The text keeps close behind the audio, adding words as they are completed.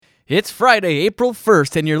It's Friday, April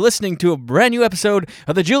 1st, and you're listening to a brand new episode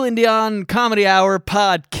of the Julian Dion Comedy Hour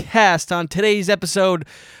podcast. On today's episode,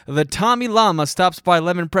 the Tommy Lama stops by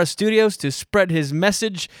Lemon Press Studios to spread his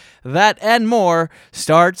message. That and more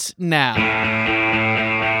starts now.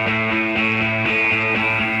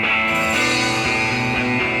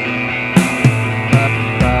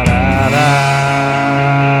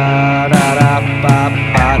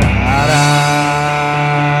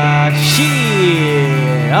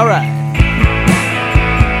 All right.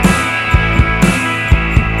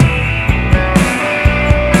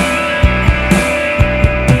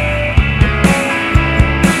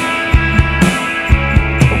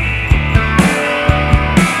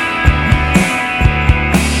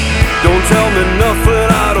 Don't tell me nothing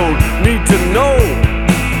I don't need to know.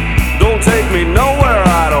 Don't take me nowhere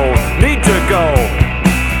I don't need to go.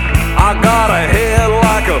 I got a head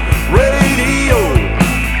like a radio.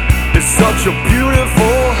 It's such a beautiful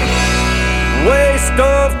waste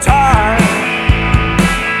of time.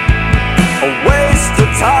 A waste of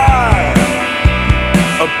time.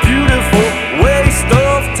 A beautiful waste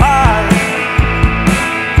of time.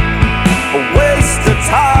 A waste of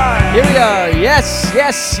time. Here we are.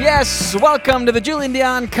 Yes. Welcome to the Julian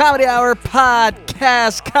Dion Comedy Hour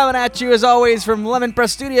podcast. Coming at you as always from Lemon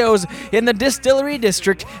Press Studios in the Distillery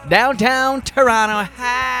District, downtown Toronto.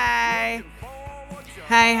 Hi.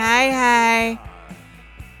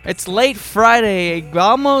 It's late Friday,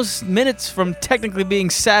 almost minutes from technically being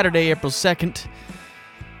Saturday, April 2nd.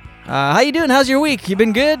 How you doing? How's your week? You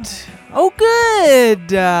been good? Oh,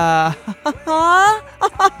 good.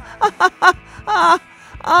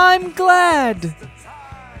 I'm glad.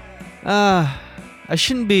 I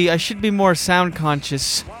should be more sound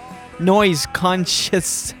conscious, noise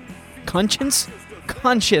conscious, conscious.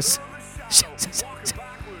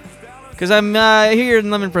 Because I'm here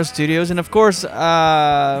in Lemon Press Studios, and of course,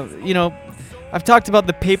 I've talked about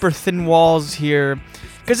the paper-thin walls here,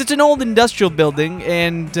 because it's an old industrial building,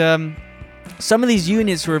 and some of these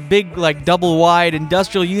units were big, like double-wide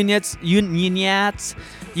industrial units,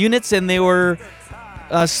 and they were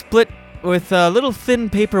split with little thin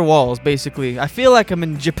paper walls, basically. I feel like I'm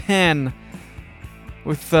in Japan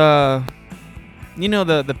with, the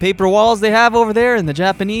paper walls they have over there in the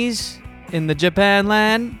Japan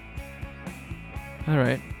land. All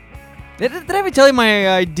right. Did I ever tell you my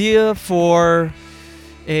idea for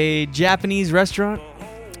a Japanese restaurant?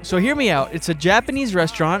 So hear me out. It's a Japanese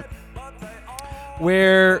restaurant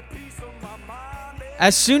where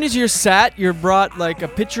as soon as you're sat, you're brought like a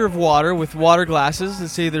pitcher of water with water glasses.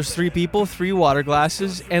 Let's say there's 3 people, 3 water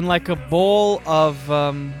glasses, and like a bowl of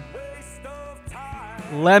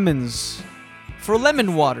lemons for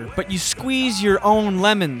lemon water. But you squeeze your own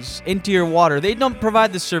lemons into your water. They don't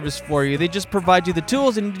provide the service for you. They just provide you the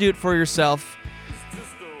tools and you do it for yourself.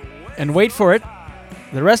 And wait for it.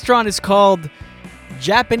 The restaurant is called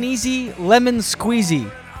Japanesey Lemon Squeezy.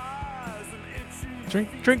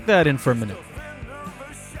 Drink that in for a minute.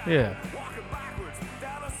 Yeah.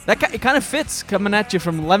 It kind of fits coming at you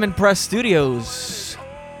from Lemon Press Studios.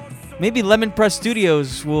 Maybe Lemon Press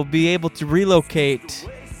Studios will be able to relocate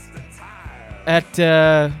at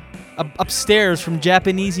upstairs from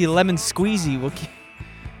Japanesey Lemon Squeezy.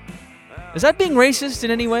 Is that being racist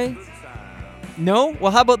in any way? No?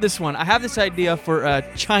 Well, how about this one? I have this idea for a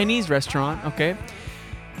Chinese restaurant, okay?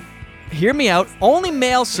 Hear me out. Only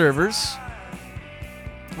male servers.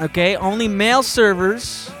 Okay, only male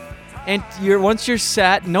servers, and once you're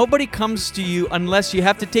sat, nobody comes to you unless you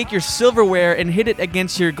have to take your silverware and hit it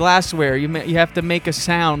against your glassware. You have to make a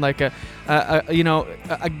sound like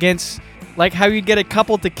against, like how you get a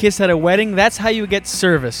couple to kiss at a wedding. That's how you get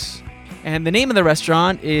service. And the name of the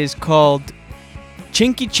restaurant is called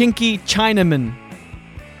Chinky Chinky Chinaman.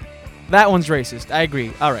 That one's racist. I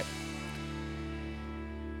agree. All right.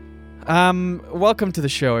 Welcome to the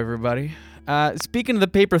show, everybody. Speaking of the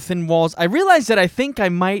paper-thin walls, I realized that I think I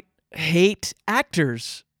might hate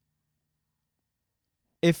actors.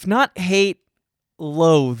 If not hate,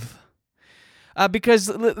 loathe. Because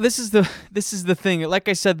this is the thing. Like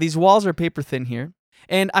I said, these walls are paper-thin here.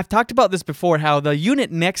 And I've talked about this before, how the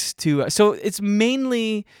unit next to... So it's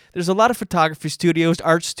mainly... There's a lot of photography studios,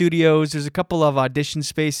 art studios. There's a couple of audition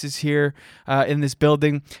spaces here in this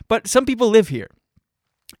building. But some people live here.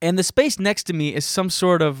 And the space next to me is some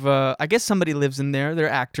sort of, I guess somebody lives in there. They're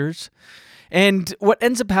actors. And what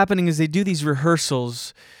ends up happening is they do these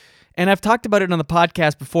rehearsals. And I've talked about it on the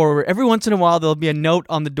podcast before, where every once in a while there'll be a note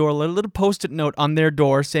on the door, a little Post-it note on their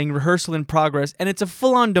door saying rehearsal in progress. And it's a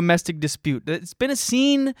full-on domestic dispute. It's been a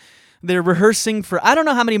scene they're rehearsing for I don't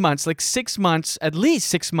know how many months, like 6 months, at least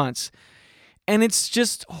 6 months. And it's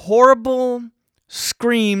just horrible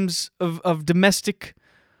screams of domestic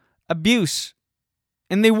abuse.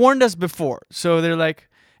 And they warned us before. So they're like,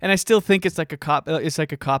 and I still think it's like a cop out. It's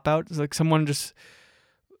like someone just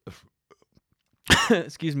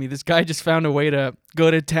excuse me, this guy just found a way to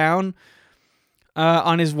go to town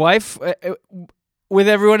on his wife with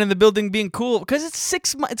everyone in the building being cool, because it's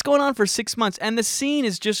 6 months. It's going on for 6 months, and the scene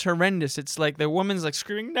is just horrendous. It's like the woman's like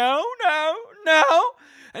screaming, "No, no, no,"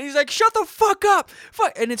 and he's like, "Shut the fuck up,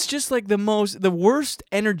 fuck!" And it's just like the worst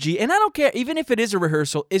energy. And I don't care, even if it is a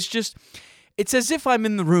rehearsal. It's as if I'm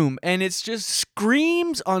in the room, and it's just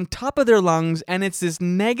screams on top of their lungs, and it's this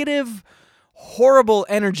negative, horrible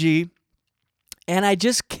energy. And I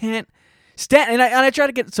just can't stand. And I try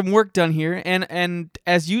to get some work done here. And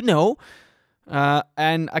as you know,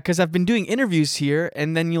 and because I've been doing interviews here,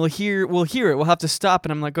 and then we'll hear it. We'll have to stop.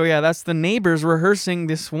 And I'm like, oh yeah, that's the neighbors rehearsing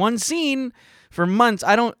this one scene for months.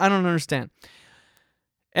 I don't understand.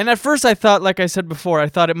 And at first I thought, like I said before, I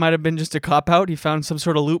thought it might have been just a cop out. He found some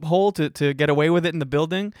sort of loophole to get away with it in the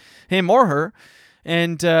building, him or her.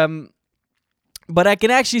 And but I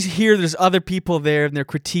can actually hear there's other people there, and they're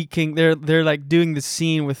critiquing. They're like doing the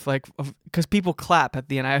scene with like, because people clap at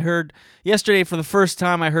the end. I heard yesterday for the first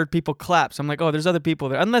time, I heard people clap. So I'm like, oh, there's other people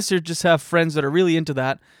there. Unless you just have friends that are really into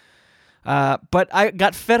that. But I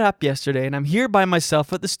got fed up yesterday, and I'm here by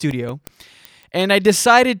myself at the studio, and I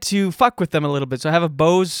decided to fuck with them a little bit. So I have a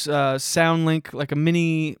Bose SoundLink, like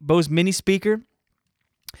a Bose mini speaker.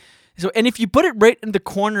 So, and if you put it right in the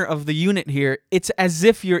corner of the unit here, it's as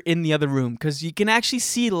if you're in the other room, because you can actually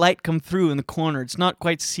see light come through in the corner. It's not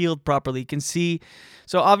quite sealed properly. You can see,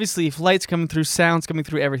 so obviously if light's coming through, sound's coming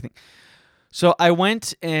through, everything. So I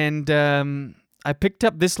went and I picked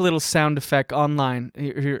up this little sound effect online.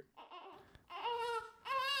 Here.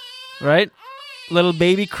 Right? Little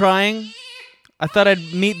baby crying. I thought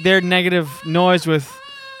I'd meet their negative noise with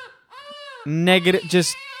negative,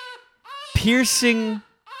 just piercing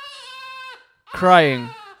crying.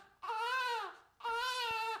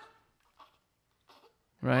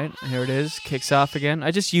 Right, here it is. Kicks off again.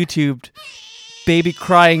 I just YouTubed baby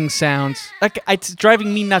crying sounds. Like, it's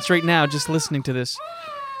driving me nuts right now just listening to this,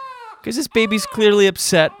 because this baby's clearly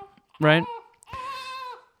upset, right?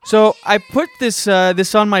 So I put this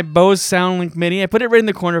on my Bose SoundLink Mini. I put it right in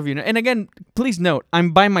the corner of the unit. And again, please note,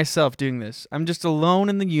 I'm by myself doing this. I'm just alone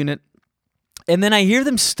in the unit. And then I hear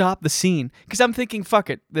them stop the scene, because I'm thinking,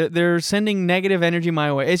 fuck it. They're sending negative energy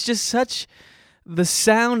my way. It's just such the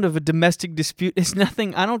sound of a domestic dispute. It's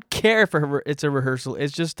nothing. I don't care if it's a rehearsal.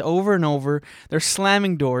 It's just over and over. They're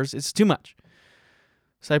slamming doors. It's too much.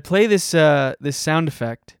 So I play this sound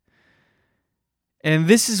effect. And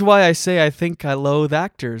this is why I say I think I loathe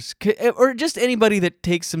actors, or just anybody that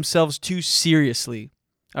takes themselves too seriously.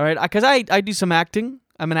 All right? Because I do some acting.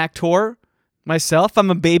 I'm an actor. Myself,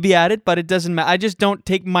 I'm a baby at it, but it doesn't matter. I just don't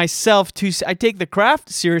take myself too. I take the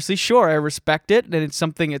craft seriously, sure. I respect it, and it's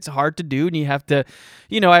something it's hard to do, and you have to,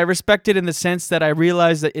 I respect it in the sense that I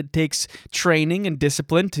realize that it takes training and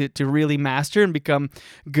discipline to really master and become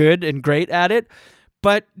good and great at it.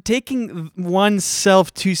 But taking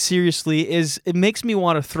oneself too seriously it makes me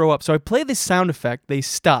want to throw up. So I play this sound effect. They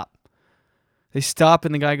stop.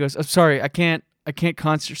 And the guy goes, "I'm sorry, I can't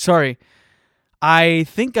concentrate. Sorry. I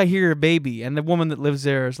think I hear a baby." And the woman that lives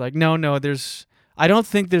there is like, no, I don't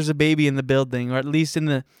think there's a baby in the building, or at least in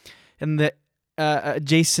the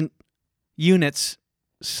adjacent units,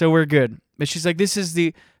 so we're good. But she's like, this is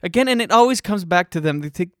again, and it always comes back to them. They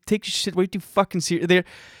take shit way too fucking serious.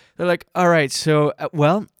 They're like, all right, so,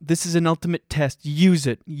 well, this is an ultimate test. Use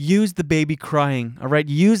it. Use the baby crying, all right?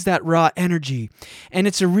 Use that raw energy. And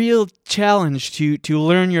it's a real challenge to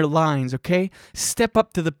learn your lines, okay? Step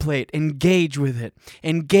up to the plate. Engage with it.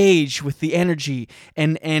 Engage with the energy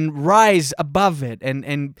and rise above it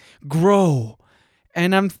and grow.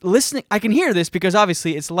 And I'm listening. I can hear this because,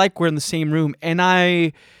 obviously, it's like we're in the same room. And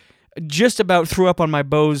I just about threw up on my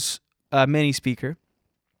Bose mini speaker.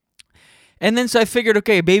 And then so I figured,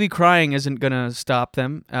 okay, baby crying isn't going to stop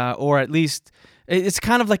them, or at least it's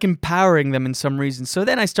kind of like empowering them in some reason. So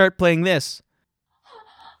then I start playing this.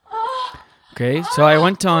 Okay, so I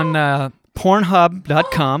went on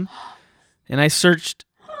Pornhub.com, and I searched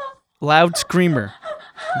loud screamer.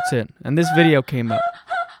 That's it. And this video came up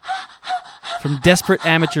from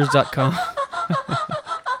DesperateAmateurs.com.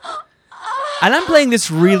 And I'm playing this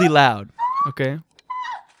really loud, okay?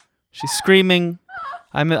 She's screaming.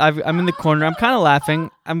 I'm in the corner. I'm kind of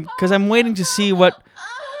laughing. Because I'm waiting to see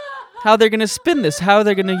how they're gonna spin this, how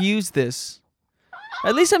they're gonna use this.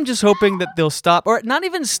 At least I'm just hoping that they'll stop, or not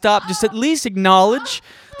even stop, just at least acknowledge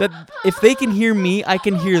that if they can hear me, I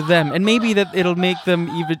can hear them, and maybe that it'll make them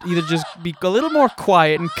either just be a little more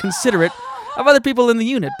quiet and considerate of other people in the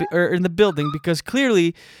unit or in the building, because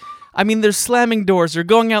clearly, I mean, they're slamming doors, they're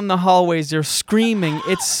going out in the hallways, they're screaming.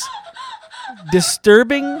 It's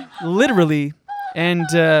disturbing, literally, and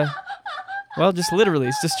well, just literally,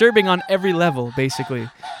 it's disturbing on every level. Basically,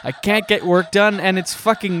 I can't get work done, and it's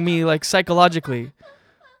fucking me like psychologically.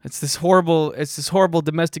 It's this horrible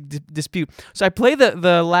domestic dispute. So I play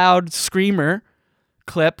the loud screamer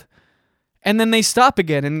clip, and then they stop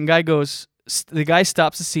again, and the guy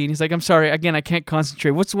stops the scene. He's like, "I'm sorry, again, I can't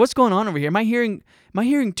concentrate. What's going on over here? Am I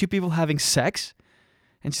hearing two people having sex?"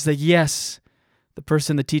 And she's like, "Yes."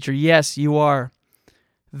 The teacher, "Yes, you are."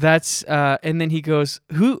 That's and then he goes,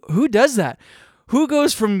 "Who does that? Who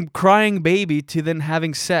goes from crying baby to then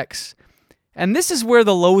having sex?" And this is where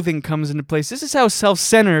the loathing comes into place. This is how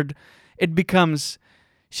self-centered it becomes.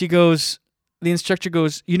 The instructor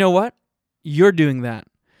goes, "You know what? You're doing that.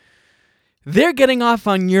 They're getting off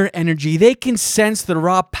on your energy. They can sense the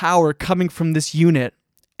raw power coming from this unit.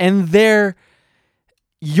 And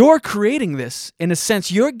you're creating this, in a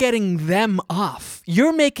sense. You're getting them off.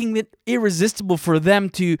 You're making it irresistible for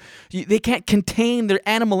them they can't contain their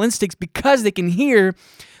animal instincts because they can hear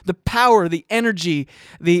the power, the energy,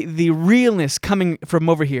 the realness coming from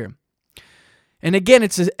over here." And again,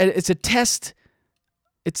 it's a test.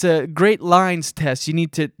 It's a great lines test. You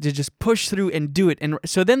need to just push through and do it. And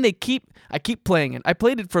so then I keep playing it. I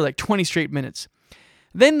played it for like 20 straight minutes.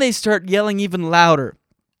 Then they start yelling even louder.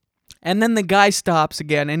 And then the guy stops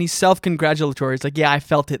again, and he's self-congratulatory. He's like, "Yeah, I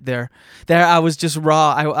felt it there. There, I was just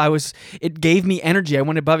raw. It gave me energy. I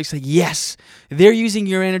went above." He's like, "Yes, they're using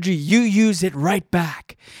your energy. You use it right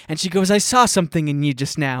back." And she goes, "I saw something in you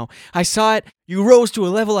just now. I saw it. You rose to a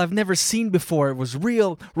level I've never seen before. It was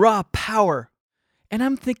real, raw power." And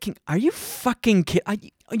I'm thinking, are you fucking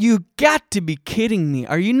kidding? You got to be kidding me.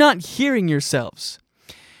 Are you not hearing yourselves?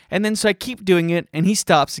 And then so I keep doing it, and he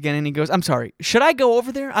stops again, and he goes, "I'm sorry, should I go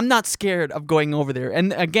over there? I'm not scared of going over there."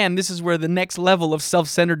 And again, this is where the next level of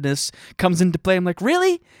self-centeredness comes into play. I'm like,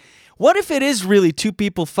 really? What if it is really two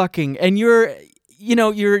people fucking, and you're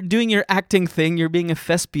doing your acting thing, you're being a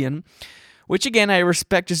thespian, which again, I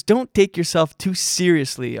respect. Just don't take yourself too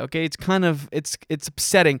seriously, okay? It's kind of, it's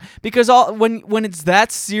upsetting, because when it's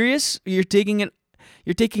that serious, you're taking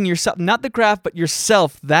yourself, not the craft, but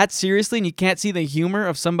yourself that seriously, and you can't see the humor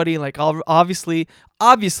of somebody like obviously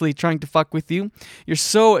trying to fuck with you. You're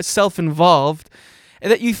so self-involved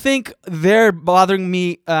that you think they're bothering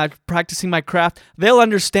me practicing my craft. They'll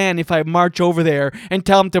understand if I march over there and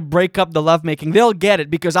tell them to break up the lovemaking. They'll get it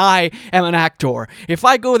because I am an actor. If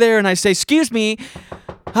I go there and I say, "Excuse me,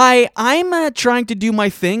 hi, I'm trying to do my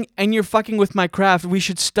thing, and you're fucking with my craft. We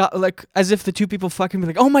should stop," like, as if the two people fucking be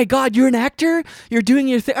like, "Oh my God, you're an actor? You're doing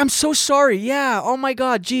your thing? I'm so sorry. Yeah, oh my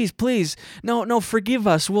God, geez, please. No, forgive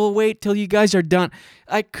us. We'll wait till you guys are done."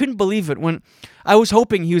 I couldn't believe it when I was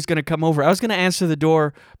hoping he was going to come over. I was going to answer the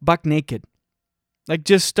door buck naked. Like,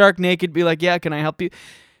 just stark naked, be like, "Yeah, can I help you?"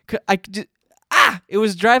 It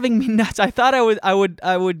was driving me nuts. I thought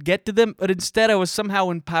I would get to them, but instead I was somehow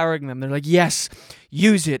empowering them. They're like, "Yes,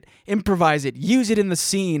 use it, improvise it, use it in the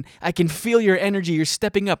scene. I can feel your energy. You're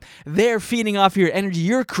stepping up. They're feeding off your energy.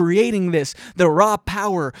 You're creating this, the raw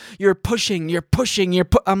power. You're pushing.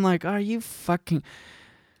 I'm like, are you fucking..."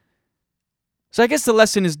 So I guess the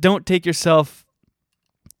lesson is, don't take yourself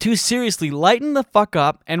too seriously. Lighten the fuck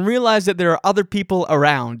up and realize that there are other people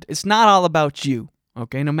around. It's not all about you,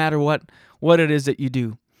 okay? No matter what it is that you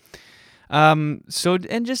do. I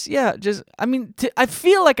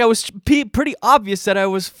feel like I was pretty obvious that I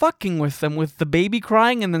was fucking with them, with the baby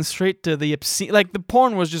crying and then straight to the obscene. Like, the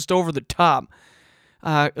porn was just over the top,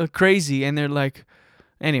 crazy. And they're like,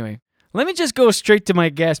 anyway. Let me just go straight to my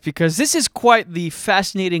guest, because this is quite the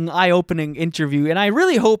fascinating, eye-opening interview, and I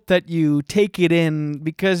really hope that you take it in,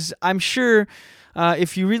 because I'm sure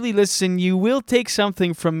if you really listen, you will take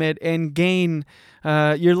something from it and gain,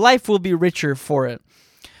 your life will be richer for it.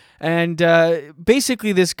 And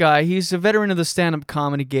basically this guy, he's a veteran of the stand-up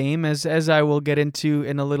comedy game, as I will get into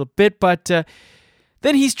in a little bit, but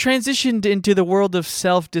then he's transitioned into the world of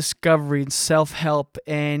self-discovery and self-help,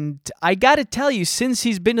 and I gotta tell you, since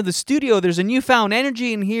he's been to the studio, there's a newfound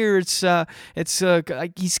energy in here.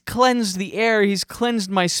 He's cleansed the air, he's cleansed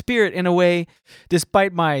my spirit in a way,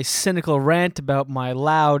 despite my cynical rant about my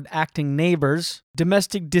loud acting neighbors,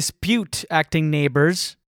 domestic dispute acting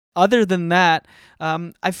neighbors. Other than that,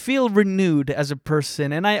 I feel renewed as a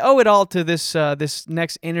person, and I owe it all to this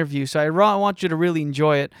next interview, so I want you to really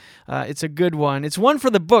enjoy it. It's a good one. It's one for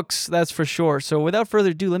the books, that's for sure. So without further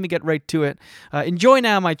ado, let me get right to it. Enjoy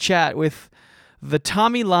now my chat with the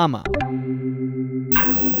Tommy Lama.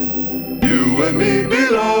 You and me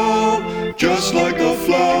belong just like the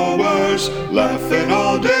flowers, laughing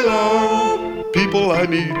all day long. People, I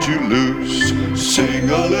need you loose, sing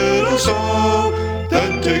a little song,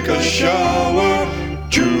 then take a shower.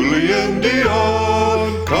 Julian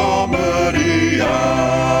Dion Comedy Hour.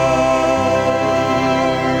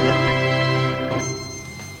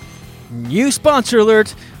 New sponsor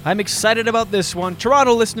alert. I'm excited about this one.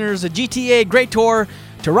 Toronto listeners, a GTA Great Tour,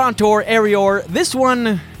 Toronto Arior. This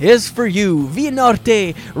one is for you. Via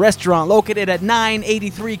Norte restaurant located at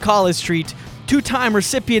 983 College Street. Two-time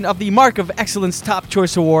recipient of the Mark of Excellence Top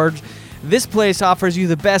Choice Award. This place offers you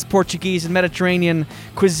the best Portuguese and Mediterranean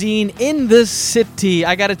cuisine in the city.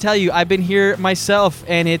 I gotta tell you, I've been here myself,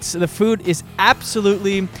 and the food is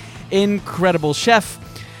absolutely incredible. Chef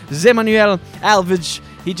Zé Manuel Alves,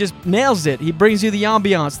 he just nails it. He brings you the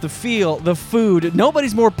ambiance, the feel, the food.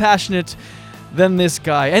 Nobody's more passionate than this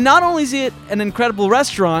guy. And not only is it an incredible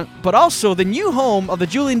restaurant, but also the new home of the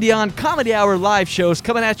Julian Dion Comedy Hour live shows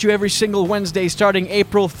coming at you every single Wednesday starting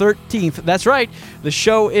April 13th. That's right, the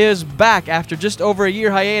show is back after just over a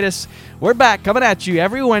year hiatus. We're back coming at you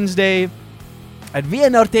every Wednesday at Via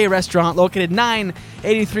Norte Restaurant located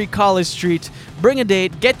 983 College Street. Bring a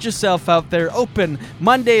date, get yourself out there. Open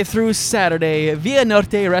Monday through Saturday. Via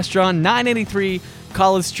Norte Restaurant, 983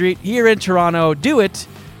 College Street here in Toronto. Do it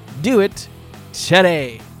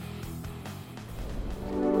today.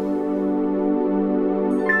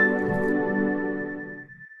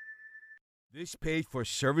 This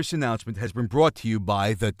paid-for-service announcement has been brought to you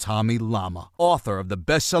by the Tommy Lama, author of the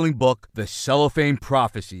best-selling book, The Cellophane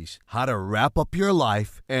Prophecies, How to Wrap Up Your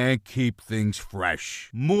Life and Keep Things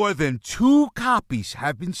Fresh. More than 2 copies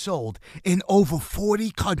have been sold in over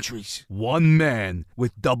 40 countries. One man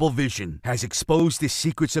with double vision has exposed the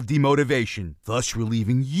secrets of demotivation, thus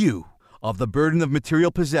relieving you of the burden of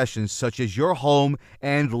material possessions such as your home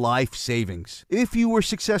and life savings. If you were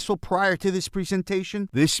successful prior to this presentation,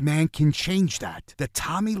 this man can change that. The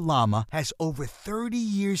Tommy Lama has over 30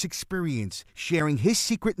 years experience sharing his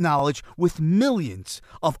secret knowledge with millions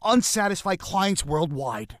of unsatisfied clients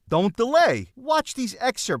worldwide. Don't delay. Watch these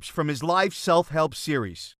excerpts from his live self-help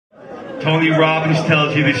series. Tony Robbins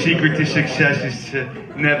tells you the secret to success is to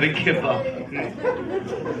never give up.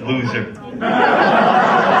 Loser.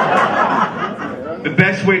 The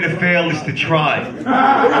best way to fail is to try.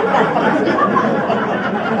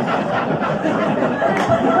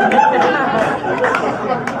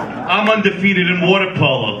 I'm undefeated in water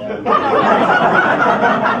polo.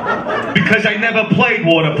 Because I never played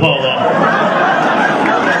water polo.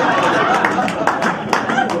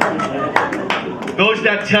 Those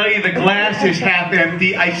that tell you the glass is half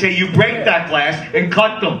empty, I say you break that glass and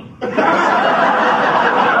cut them.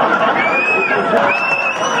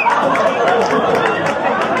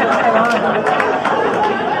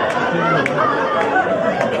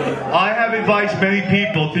 I have advised many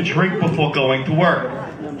people to drink before going to work.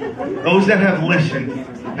 Those that have listened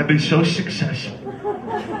have been so successful.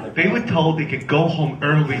 They were told they could go home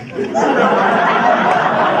early.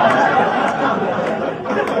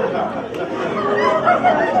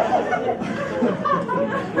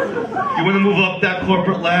 You want to move up that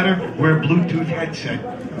corporate ladder? Wear a Bluetooth headset.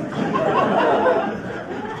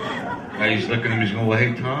 He's looking at me, he's going, well,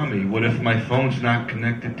 hey, Tommy, what if my phone's not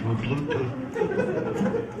connected to a Bluetooth?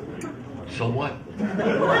 So what?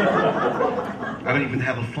 I don't even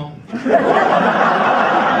have a phone.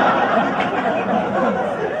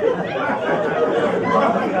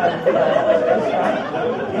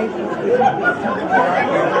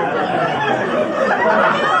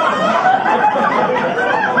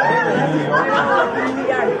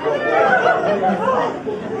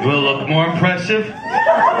 You will look more impressive?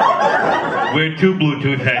 Wear 2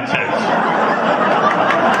 Bluetooth headsets.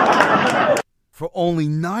 For only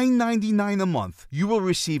 $9.99 a month, you will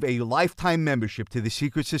receive a lifetime membership to the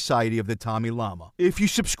secret society of the Tommy Lama. If you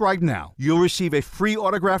subscribe now, you'll receive a free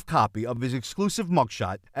autographed copy of his exclusive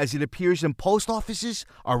mugshot as it appears in post offices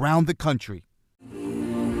around the country.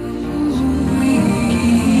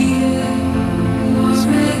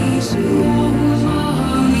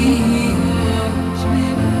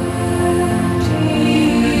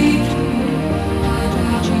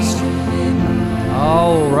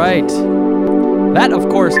 All right. That, of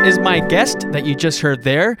course, is my guest that you just heard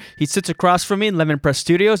there. He sits across from me in Lemon Press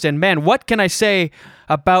Studios, and man, what can I say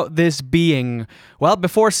about this being? Well,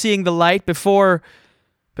 before seeing the light, before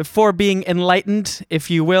being enlightened,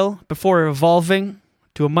 if you will, before evolving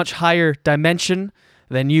to a much higher dimension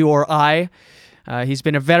than you or I, he's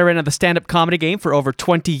been a veteran of the stand-up comedy game for over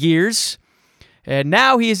 20 years, and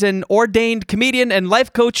now he's an ordained comedian and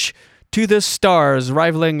life coach to the stars,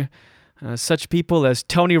 rivaling such people as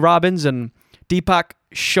Tony Robbins and Deepak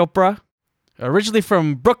Chopra. Originally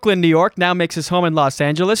from Brooklyn, New York, now makes his home in Los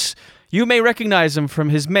Angeles. You may recognize him from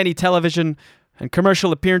his many television and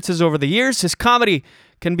commercial appearances over the years. His comedy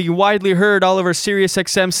can be widely heard all over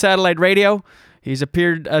SiriusXM satellite radio. He's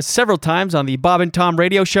appeared several times on the Bob and Tom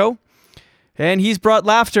radio show. And he's brought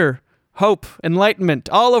laughter, hope, enlightenment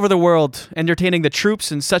all over the world, entertaining the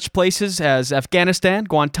troops in such places as Afghanistan,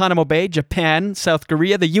 Guantanamo Bay, Japan, South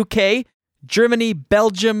Korea, the UK, Germany,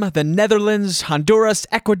 Belgium, the Netherlands, Honduras,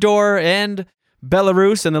 Ecuador, and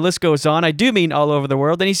Belarus, and the list goes on. I do mean all over the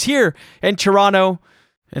world. And he's here in Toronto,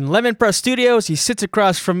 in Lemon Press Studios. He sits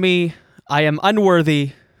across from me. I am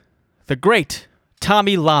unworthy. The great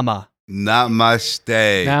Tommy Lama.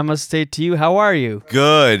 Namaste. Namaste to you. How are you?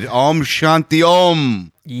 Good. Om Shanti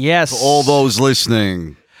Om. Yes. To all those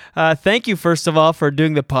listening. Thank you, first of all, for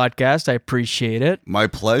doing the podcast. I appreciate it. My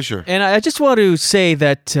pleasure. And I just want to say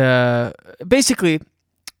that basically,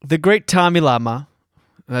 the great Tommy Lama,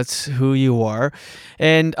 that's who you are.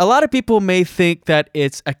 And a lot of people may think that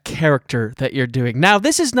it's a character that you're doing. Now,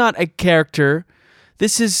 this is not a character.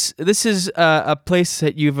 This is a place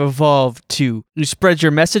that you've evolved to. You spread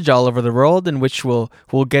your message all over the world, in which we'll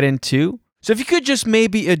get into. So if you could just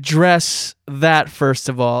maybe address that first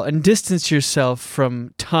of all, and distance yourself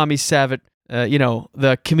from Tommy Savit,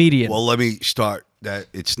 the comedian. Well, let me start that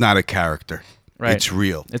it's not a character. Right. It's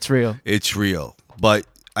real. It's real. It's real. But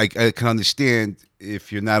I can understand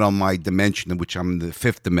if you're not on my dimension, in which I'm in the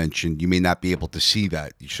fifth dimension, you may not be able to see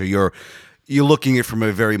that. So you're looking at it from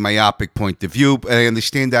a very myopic point of view. I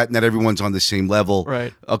understand that not everyone's on the same level.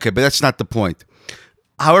 Right. Okay, but that's not the point.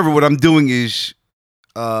 However, what I'm doing is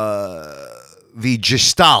the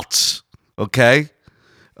gestalts, okay,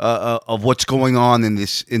 of what's going on in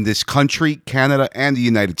this country, Canada, and the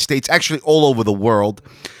United States, actually all over the world.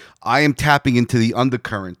 I am tapping into the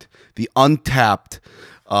undercurrent, the untapped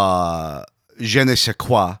je ne sais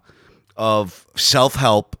quoi of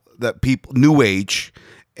self-help, that people, new age,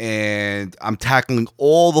 and I'm tackling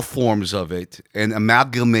all the forms of it and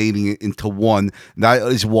amalgamating it into one. That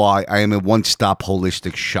is why I am a one-stop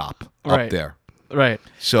holistic shop up there. Right.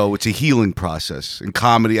 So it's a healing process. In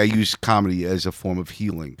comedy, I use comedy as a form of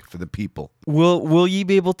healing for the people. Will you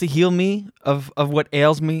be able to heal me of what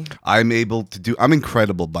ails me? I'm able to do. I'm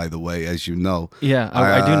incredible, by the way, as you know. Yeah,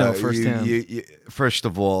 I do know firsthand. First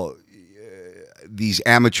of all, these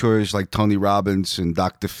amateurs like Tony Robbins and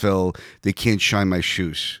Dr. Phil, they can't shine my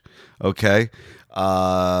shoes. Okay?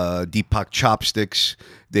 Deepak Chopsticks,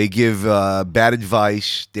 they give bad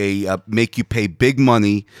advice. They make you pay big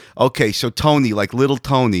money. Okay, so Tony, like little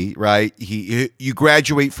Tony, right? You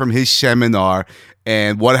graduate from his seminar,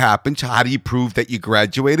 and what happens? How do you prove that you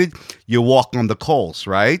graduated? You walk on the coals,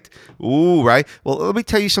 right? Ooh, right? Well, let me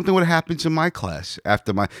tell you something what happens in my class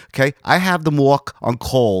after okay? I have them walk on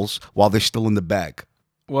coals while they're still in the bag.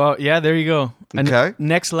 Well, yeah, there you go. Okay.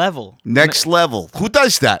 Next level. Next level. Who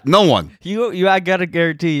does that? No one. I gotta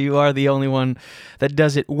guarantee you are the only one that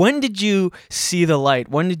does it. When did you see the light?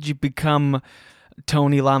 When did you become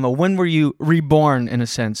Tony Lama? When were you reborn, in a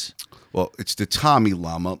sense? Well, it's the Tommy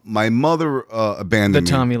Lama. My mother abandoned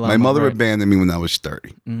me. Tommy Lama, my mother right. abandoned me when I was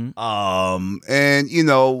 30. Mm-hmm.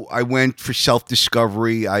 And I went for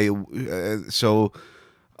self-discovery. So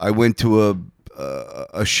I went to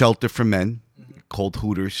a shelter for men called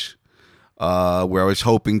Hooters, where I was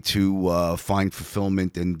hoping to find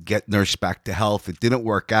fulfillment and get nursed back to health. It didn't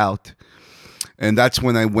work out. And that's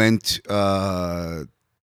when I went to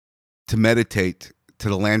meditate to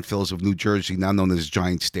the landfills of New Jersey, now known as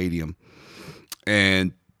Giant Stadium.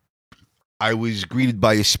 And I was greeted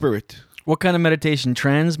by a spirit. What kind of meditation?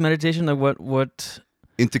 Trance meditation? Or what?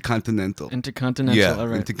 Intercontinental. Intercontinental, Yeah, all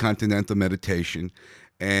right. intercontinental meditation.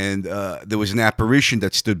 And there was an apparition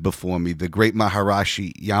that stood before me, the great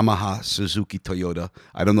Maharishi Yamaha Suzuki Toyota.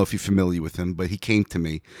 I don't know if you're familiar with him, but he came to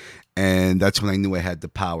me. And that's when I knew I had the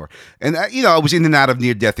power. And, I was in and out of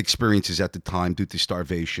near-death experiences at the time due to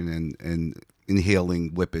starvation and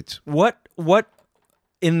inhaling whippets. What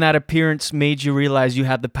in that appearance made you realize you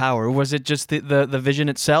had the power? Was it just the vision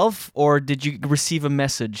itself, or did you receive a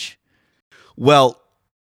message? Well,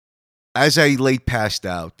 as I lay passed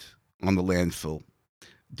out on the landfill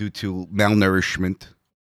due to malnourishment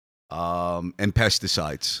and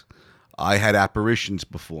pesticides, I had apparitions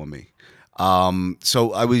before me.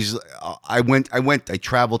 So I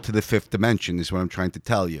traveled to the fifth dimension, is what I'm trying to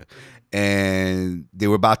tell you. And they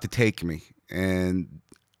were about to take me. And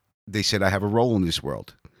they said, I have a role in this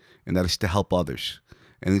world, and that is to help others.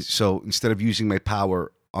 And so instead of using my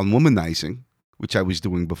power on womanizing, which I was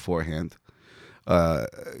doing beforehand,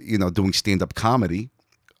 doing stand-up comedy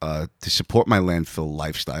to support my landfill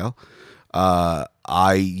lifestyle,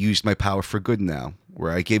 I used my power for good now.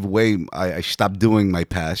 where I gave away. I stopped doing my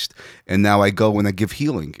past, and now I go and I give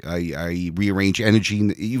healing. I rearrange energy.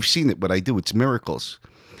 You've seen it. What I do, it's miracles.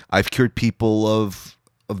 I've cured people of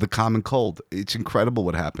the common cold. It's incredible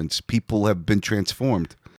what happens. People have been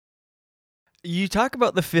transformed. You talk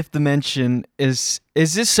about the fifth dimension. Is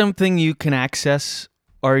this something you can access?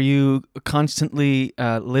 Are you constantly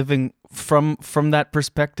living from that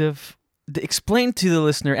perspective? Explain to the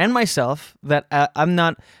listener and myself that I'm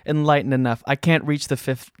not enlightened enough. I can't reach the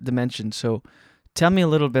fifth dimension. So tell me a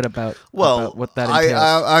little bit about what that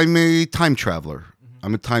entails. I'm a time traveler.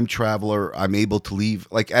 I'm a time traveler. I'm able to leave.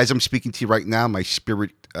 Like, as I'm speaking to you right now, my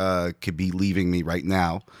spirit could be leaving me right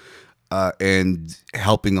now and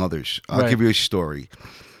helping others. I'll give you a story.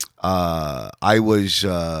 I was...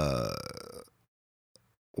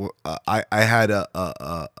 I had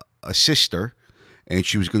a sister, and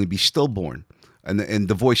she was going to be stillborn, and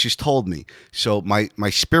the voices told me. So my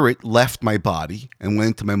spirit left my body and went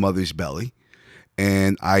into my mother's belly,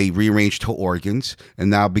 and I rearranged her organs, and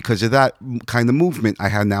now because of that kind of movement,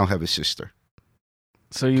 I now have a sister.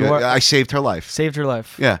 So I saved her life. Saved her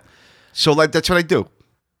life. Yeah. So that's what I do.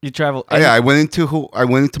 You travel. Yeah, I went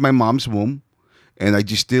into my mom's womb. And I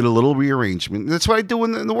just did a little rearrangement. And that's what I do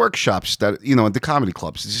in the workshops at the comedy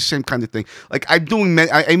clubs. It's the same kind of thing. Like I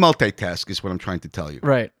multitask is what I'm trying to tell you.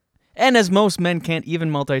 Right. And as most men can't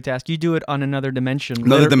even multitask, you do it on another dimension.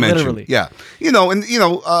 Literally. Yeah.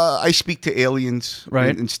 I speak to aliens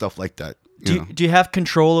and stuff like that. Do you have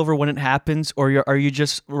control over when it happens, or are you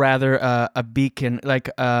just rather a beacon, like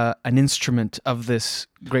an instrument of this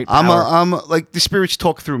great power? I'm like the spirits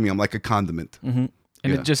talk through me. I'm like a condiment. Mm-hmm.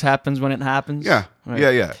 And it just happens when it happens? Yeah. Right.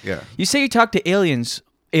 Yeah. You say you talk to aliens.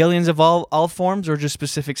 Aliens of all forms or just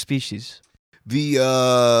specific species?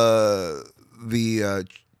 The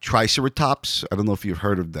Triceratops, I don't know if you've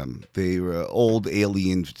heard of them. They were old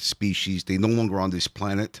alien species. They're no longer on this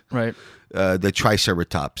planet. Right. The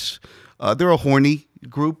Triceratops. They're a horny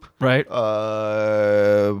group. Right.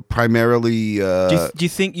 Primarily... Do you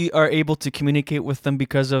think you are able to communicate with them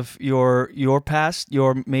because of your past,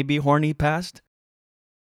 your maybe horny past?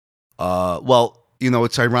 Well,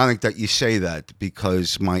 it's ironic that you say that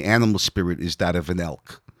because my animal spirit is that of an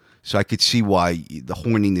elk. So I could see why the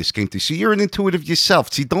horniness came to. So you're an intuitive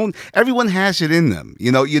yourself. See, everyone has it in them.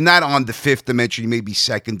 You're not on the fifth dimension. You may be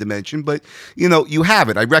second dimension, but you have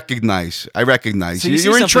it. I recognize. So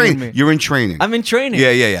you're in training. You're in training. I'm in training.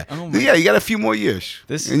 Yeah. Oh yeah, you got a few more years,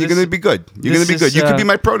 and you're gonna be good. You're gonna be good. You could be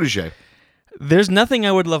my protege. There's nothing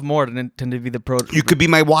I would love more than to be the protege. You could be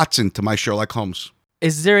my Watson to my Sherlock Holmes.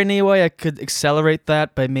 Is there any way I could accelerate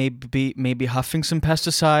that by maybe huffing some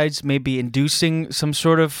pesticides, maybe inducing some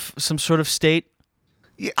sort of state?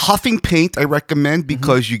 Yeah, huffing paint I recommend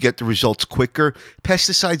because you get the results quicker.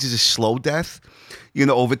 Pesticides is a slow death.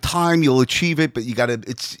 Over time you'll achieve it, but you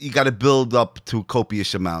gotta build up to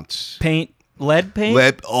copious amounts. Paint, lead paint.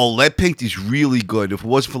 Lead paint is really good. If it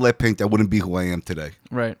wasn't for lead paint, I wouldn't be who I am today.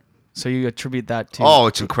 Right. So you attribute that to? Oh,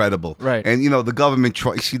 it's incredible. Right. And the government.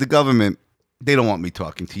 The government. They don't want me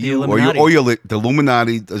talking to you, the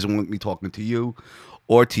Illuminati doesn't want me talking to you,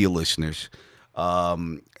 or to your listeners.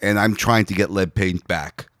 And I'm trying to get lead paint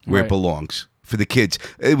back where it belongs for the kids.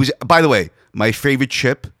 It was, by the way, my favorite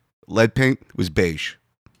chip, lead paint, was beige.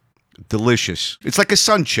 Delicious. It's like a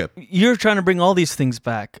sun chip. You're trying to bring all these things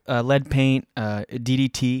back. Lead paint,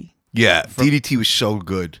 DDT. Yeah, DDT was so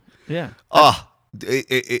good. Yeah.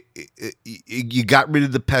 You got rid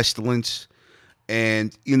of the pestilence.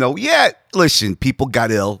 And, listen, people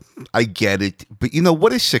got ill. I get it. But,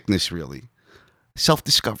 what is sickness really?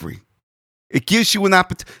 Self-discovery. It gives you an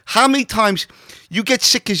opportunity. How many times you get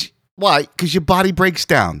sick? Why? Because your body breaks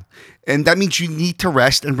down. And that means you need to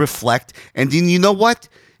rest and reflect. And then you know what?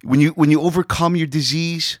 When you overcome your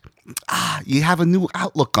disease, you have a new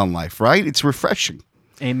outlook on life, right? It's refreshing.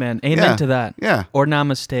 Amen. Amen to that. Yeah. Or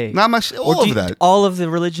namaste. Namaste. All of that. All of the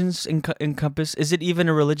religions encompass. Is it even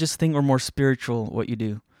a religious thing or more spiritual? What you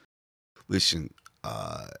do? Listen,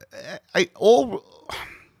 I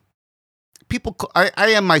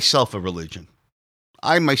am myself a religion.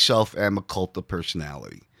 I myself am a cult of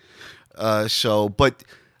personality. But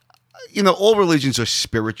all religions are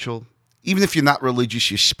spiritual. Even if you're not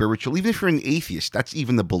religious, you're spiritual. Even if you're an atheist, that's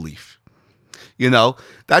even a belief.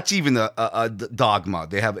 That's even a dogma.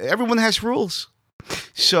 Everyone has rules.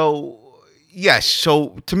 So, yes.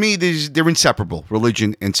 So, to me, they're inseparable.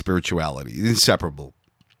 Religion and spirituality. Inseparable.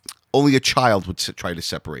 Only a child would try to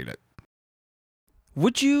separate it.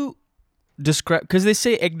 Would you describe... Because they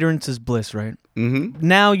say ignorance is bliss, right? Mm-hmm.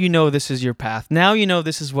 Now this is your path. Now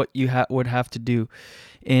this is what you would have to do.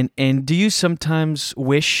 And do you sometimes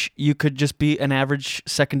wish you could just be an average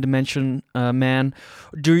second dimension man,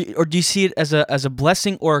 or do you see it as a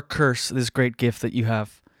blessing or a curse? This great gift that you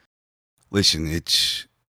have. Listen, it's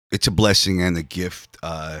a blessing and a gift.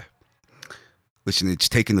 Listen, it's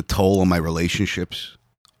taken a toll on my relationships.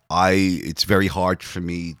 It's very hard for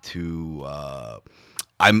me to.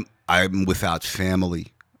 I'm without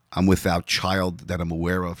family. I'm without child that I'm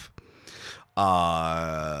aware of.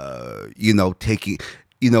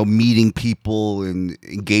 Meeting people and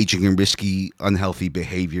engaging in risky, unhealthy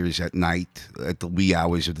behaviors at night, at the wee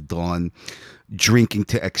hours of the dawn, drinking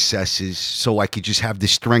to excesses so I could just have the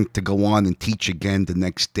strength to go on and teach again the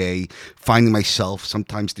next day, finding myself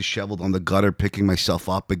sometimes disheveled on the gutter, picking myself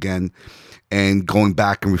up again and going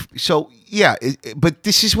back. But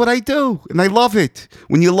this is what I do, and I love it.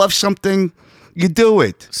 When you love something, you do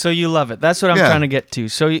it. So you love it. That's what I'm trying to get to.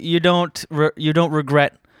 So you don't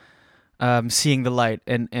regret seeing the light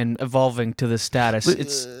and evolving to this status.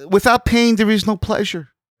 It's without pain, there is no pleasure.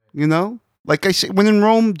 You know, like I say, when in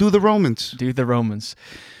Rome, do the Romans. Do the Romans.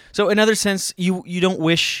 So in other sense, you don't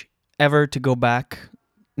wish ever to go back.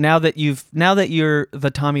 Now that you're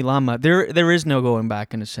the Tommy Lama, there is no going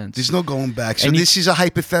back in a sense. There's no going back. So this is a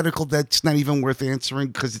hypothetical that's not even worth answering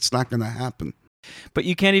because it's not going to happen. But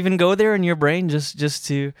you can't even go there in your brain just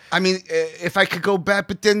to. I mean, if I could go back,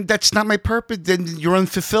 but then that's not my purpose. Then you're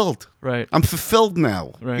unfulfilled. Right. I'm fulfilled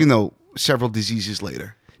now. Right. Several diseases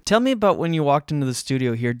later. Tell me about when you walked into the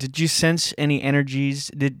studio here. Did you sense any energies?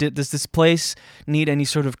 Does this place need any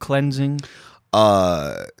sort of cleansing?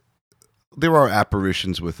 There are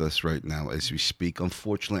apparitions with us right now as we speak.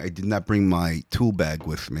 Unfortunately, I did not bring my tool bag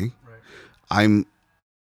with me. Right. I'm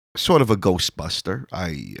sort of a ghostbuster.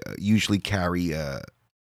 I usually carry a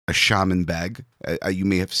shaman bag. You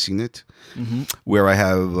may have seen it, where I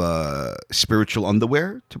have spiritual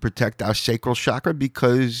underwear to protect our sacral chakra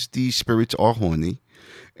because these spirits are horny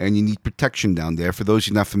and you need protection down there. For those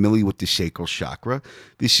who are not familiar with the sacral chakra,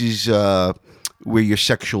 this is where your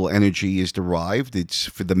sexual energy is derived. It's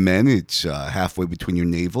for the men, it's halfway between your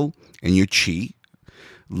navel and your chi.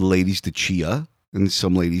 Ladies, the chia, and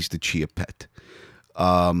some ladies, the chia pet.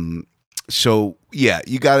 So yeah,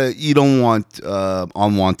 you don't want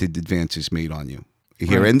unwanted advances made on you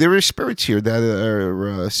here. Right. And there are spirits here that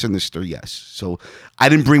are sinister. Yes. So I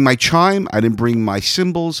didn't bring my chime. I didn't bring my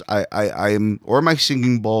symbols. Or my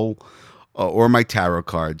singing bowl, or my tarot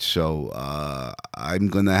cards. So I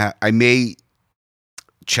may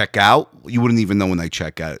check out. You wouldn't even know when I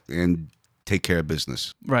check out and take care of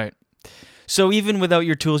business. Right. So even without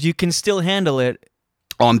your tools, you can still handle it.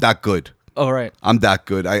 Oh, I'm that good. Oh, right. I'm that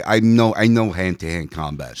good. I know hand-to-hand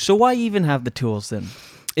combat. So why even have the tools then?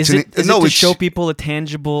 Is it to show people a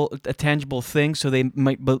tangible thing so they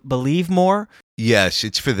might believe more? Yes,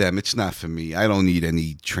 it's for them. It's not for me. I don't need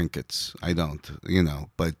any trinkets. I don't,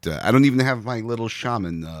 But I don't even have my little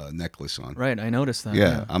shaman necklace on. Right, I noticed that.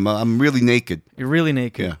 Yeah. I'm really naked. You're really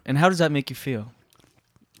naked. Yeah. And how does that make you feel?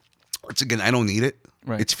 Once again, I don't need it.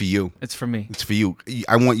 Right. It's for you. It's for me. It's for you.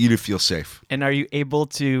 I want you to feel safe. And are you able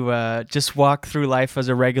to just walk through life as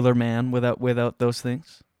a regular man without those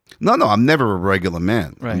things? No, I'm never a regular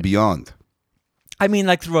man. Right. I'm beyond. I mean,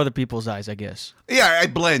 like through other people's eyes, I guess. Yeah, I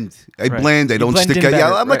blend. I don't stick out.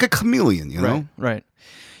 Yeah, I'm like a chameleon, you know? Right.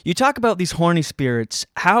 You talk about these horny spirits.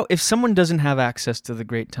 How, if someone doesn't have access to the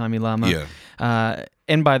great Tommy Lama,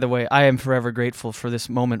 and by the way, I am forever grateful for this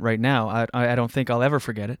moment right now. I don't think I'll ever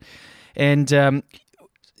forget it. And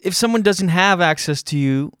if someone doesn't have access to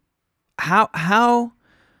you, how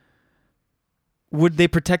would they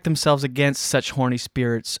protect themselves against such horny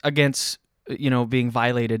spirits, against being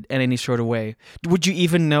violated in any sort of way? Would you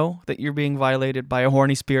even know that you're being violated by a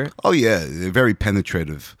horny spirit? Oh yeah, they're very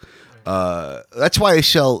penetrative. That's why I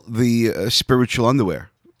sell the spiritual underwear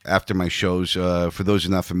after my shows. For those who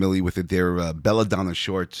are not familiar with it, they're belladonna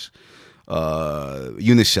shorts,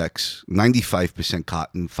 unisex, 95%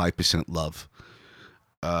 cotton, 5% love.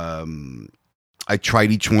 I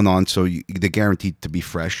tried each one on, so they're guaranteed to be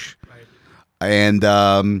fresh. Right.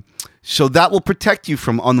 And so that will protect you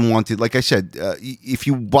from unwanted. Like I said, if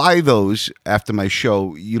you buy those after my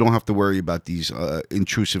show, you don't have to worry about these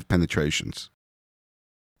intrusive penetrations.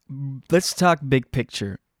 Let's talk big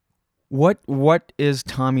picture. What is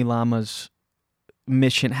Tommy Lama's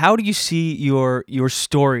mission? How do you see your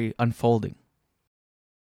story unfolding?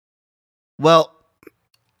 Well,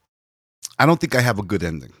 I don't think I have a good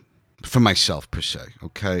ending for myself per se.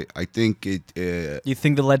 Okay, I think it. You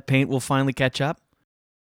think the lead paint will finally catch up?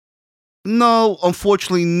 No,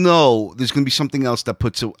 unfortunately, no. There's going to be something else that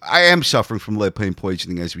puts it. I am suffering from lead paint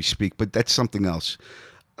poisoning as we speak, but that's something else.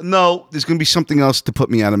 No, there's going to be something else to put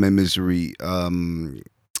me out of my misery.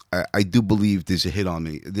 I do believe there's a hit on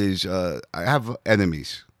me. I have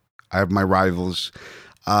enemies. I have my rivals.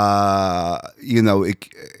 Wayne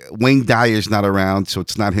Dyer's not around, so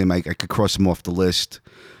it's not him. I could cross him off the list.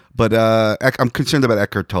 But I'm concerned about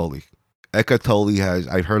Eckhart Tolle. Eckhart Tolle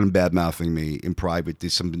I've heard him bad-mouthing me in private.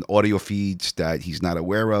 There's some audio feeds that he's not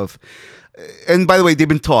aware of. And by the way, they've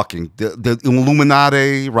been talking. The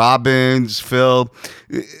Illuminati, Robbins, Phil,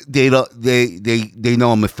 they know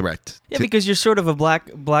I'm a threat. Yeah, because you're sort of a black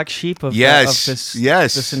sheep of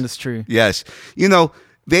this industry. Yes.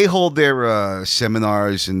 They hold their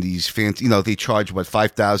seminars and these fancy, they charge,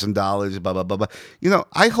 $5,000, blah, blah, blah, blah.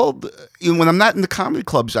 I hold, when I'm not in the comedy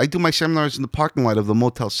clubs, I do my seminars in the parking lot of the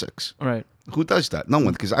Motel 6. Right. Who does that? No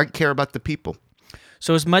one, because I care about the people.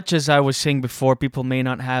 So as much as I was saying before, people may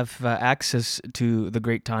not have access to the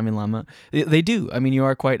great Tommy Lama, they do. I mean, you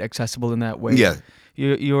are quite accessible in that way. Yeah.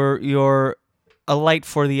 You're a light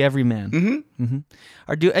for the everyman. Mm-hmm.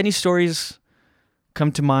 Mm-hmm. Do any stories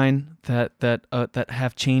come to mind that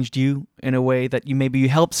have changed you in a way that you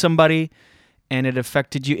helped somebody and it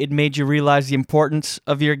affected you? It made you realize the importance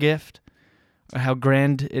of your gift, or how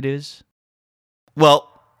grand it is? Well,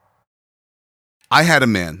 I had a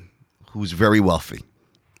man who was very wealthy.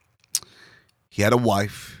 He had a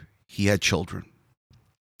wife. He had children.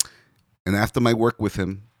 And after my work with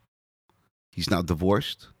him, he's now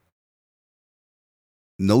divorced.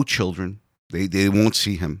 No children. They won't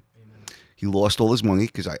see him. He lost all his money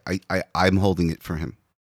because I'm holding it for him.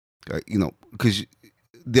 Because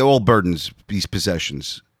they're all burdens, these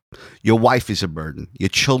possessions. Your wife is a burden. Your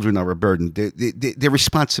children are a burden. They're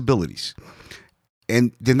responsibilities.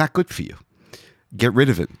 And they're not good for you. Get rid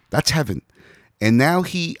of it. That's heaven. And now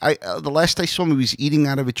the last I saw him, he was eating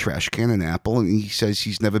out of a trash can, an apple, and he says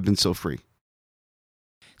he's never been so free.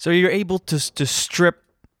 So you're able to strip.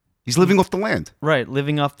 He's living off the land. Right,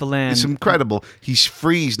 living off the land. It's incredible. He's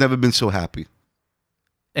free. He's never been so happy.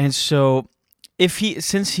 And so,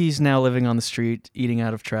 since he's now living on the street, eating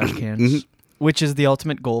out of trash cans, Mm-hmm. which is the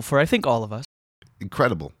ultimate goal for, I think, all of us.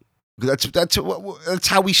 Incredible. That's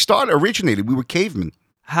how we originated. We were cavemen.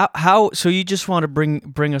 How? So you just want to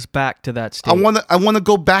bring us back to that state? I want to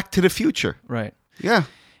go back to the future. Right. Yeah.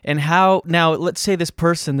 And how now? Let's say this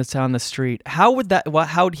person that's on the street. How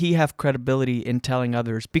would he have credibility in telling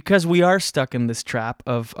others? Because we are stuck in this trap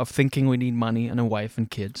of thinking we need money and a wife and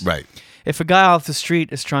kids. Right. If a guy off the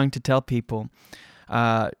street is trying to tell people,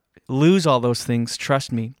 lose all those things,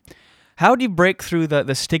 trust me. How do you break through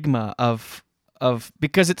the stigma of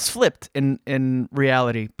because it's flipped in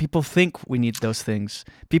reality? People think we need those things.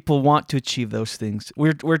 People want to achieve those things.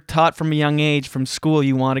 We're taught from a young age, from school,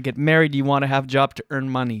 you want to get married, you want to have a job to earn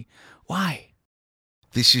money. Why?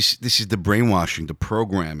 This is the brainwashing, the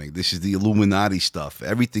programming. This is the Illuminati stuff.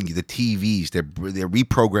 Everything, the TVs, they're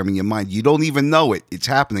reprogramming your mind. You don't even know it. It's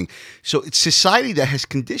happening. So it's society that has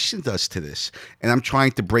conditioned us to this. And I'm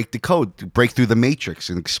trying to break the code, to break through the matrix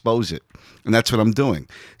and expose it. And that's what I'm doing.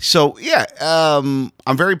 So yeah,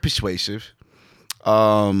 I'm very persuasive.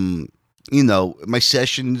 My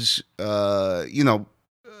sessions,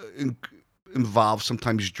 involve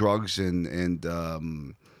sometimes drugs and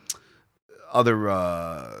other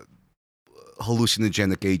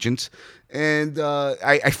hallucinogenic agents, and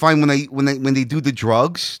I find when they do the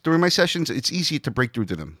drugs during my sessions, it's easier to break through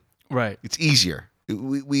to them. Right. It's easier.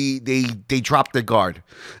 They drop their guard.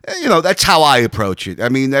 That's how I approach it. I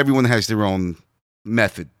mean, everyone has their own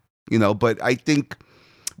method, but I think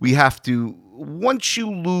we have to. Once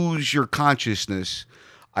you lose your consciousness,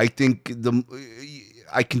 I think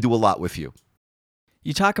I can do a lot with you.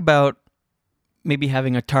 You talk about maybe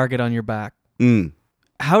having a target on your back.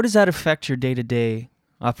 How does that affect your day-to-day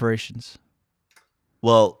operations?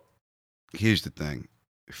 Well, Here's the thing.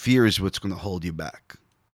 Fear is what's going to hold you back.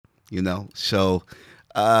 So,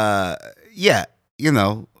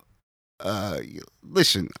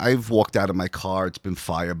 listen, I've walked out of my car. It's been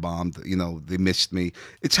firebombed. They missed me.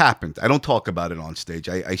 It's happened. I don't talk about it on stage.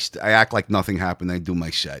 I act like nothing happened. I do my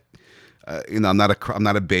set. I'm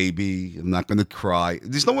not a baby. I'm not going to cry.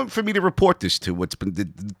 There's no one for me to report this to. What's been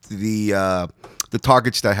the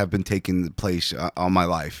targets that have been taking place on my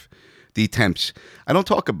life, the attempts. I don't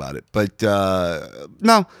talk about it, but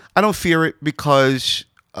no, I don't fear it because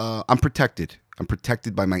I'm protected. I'm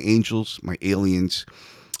protected by my angels, my aliens.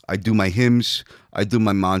 I do my hymns. I do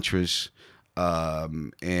my mantras,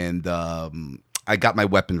 and I got my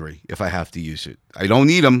weaponry if I have to use it. I don't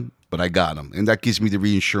need them, but I got them, and that gives me the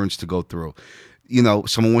reinsurance to go through.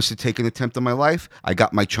 Someone wants to take an attempt on my life, I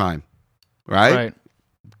got my chime, right?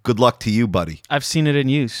 Good luck to you, buddy. I've seen it in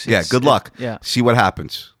use. Yeah, good luck. Yeah. See what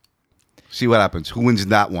happens. See what happens. Who wins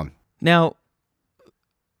that one? Now,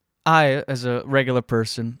 I, as a regular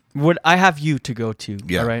person, I have you to go to,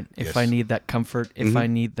 Yeah, all right? If yes. I need that comfort, if I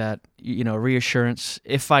need that, reassurance,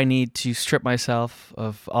 if I need to strip myself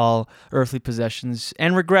of all earthly possessions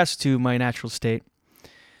and regress to my natural state.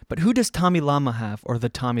 But who does Tommy Lama have, or the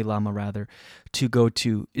Tommy Lama rather, to go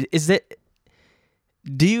to?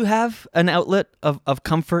 Do you have an outlet of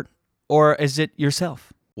comfort, or is it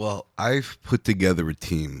yourself? Well, I've put together a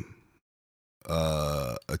team.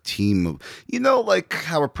 A team of, like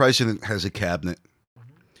how a president has a cabinet.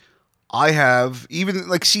 I have, even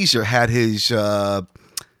like Caesar had his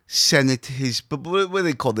Senate, but what do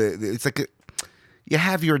they call it? It's like you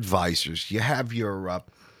have your advisors, you have your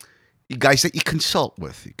guys that you consult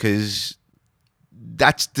with, because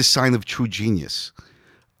that's the sign of true genius.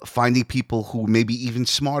 Finding people who may be even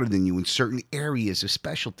smarter than you in certain areas of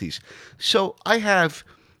specialties. So I have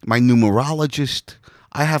my numerologist,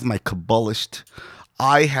 I have my Kabbalist,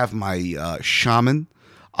 I have my shaman,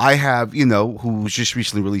 I have, who was just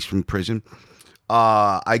recently released from prison.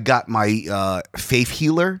 I got my faith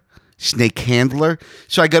healer, snake handler.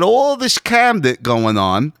 So I got all this camdet going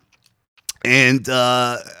on, and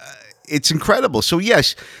it's incredible. So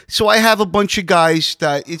yes, so I have a bunch of guys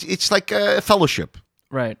that it's like a fellowship.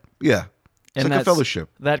 Right. Yeah. It's like a fellowship.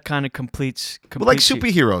 That kind of completes Well, like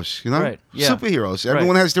superheroes, Right, yeah. Superheroes.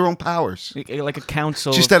 Everyone has their own powers. like a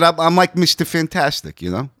council. Just that I'm like Mr. Fantastic,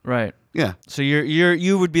 Right. Yeah. So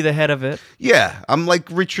you would be the head of it. Yeah. I'm like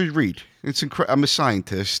Richard Reed. I'm a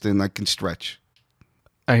scientist and I can stretch.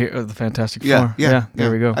 I hear the Fantastic Yeah. Four. Yeah.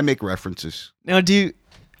 There we go. I make references. Now,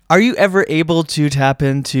 are you ever able to tap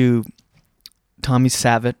into Tommy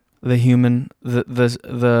Savitt, the human,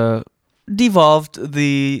 the devolved,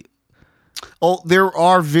 the... Oh, there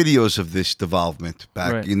are videos of this devolvement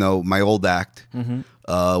back, Right. My old act,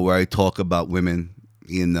 where I talk about women.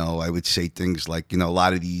 I would say things like, a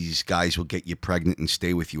lot of these guys will get you pregnant and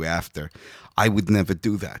stay with you after. I would never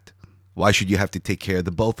do that. Why should you have to take care of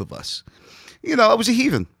the both of us? I was a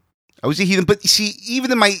heathen. But you see,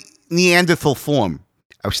 even in my Neanderthal form,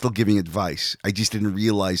 I was still giving advice. I just didn't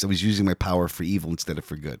realize I was using my power for evil instead of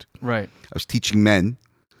for good. Right. I was teaching men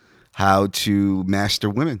how to master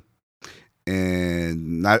women.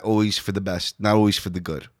 And not always for the best, not always for the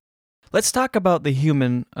good. Let's talk about the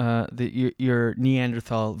human, your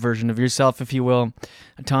Neanderthal version of yourself, if you will,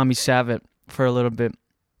 Tommy Savitt, for a little bit.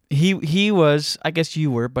 He was, I guess you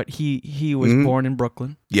were, but he was born in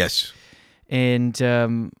Brooklyn. Yes. And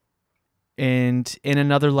in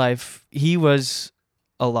another life, he was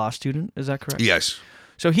a law student. Is that correct? Yes.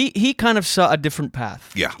 So he kind of saw a different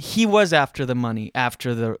path. Yeah. He was after the money,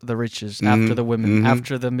 after the riches, after the women,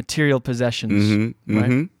 after the material possessions,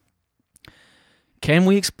 right? Can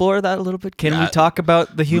we explore that a little bit? Can we talk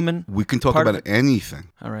about the human? We can talk about anything.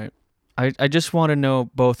 All right. I just want to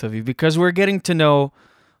know both of you, because we're getting to know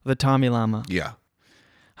the Tommy Lama. Yeah.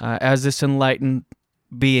 As this enlightened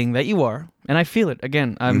being that you are, and I feel it.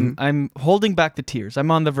 Again, I'm holding back the tears.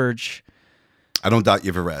 I'm on the verge. I don't doubt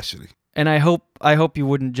your veracity. And I hope you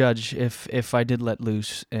wouldn't judge if I did let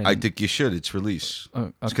loose. And I think you should. It's release.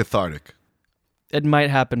 Okay. It's cathartic. It might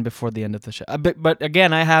happen before the end of the show. But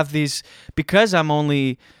again, I have these, because I'm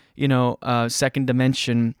only, second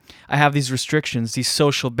dimension, I have these restrictions, these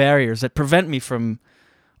social barriers that prevent me from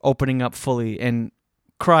opening up fully and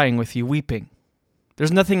crying with you, weeping.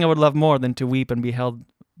 There's nothing I would love more than to weep and be held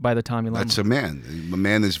by the Tommy Lama. That's a man. A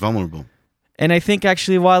man is vulnerable. And I think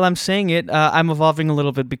actually, while I'm saying it, I'm evolving a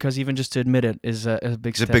little bit, because even just to admit it is a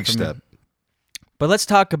big step. It's a big for step. Me. But let's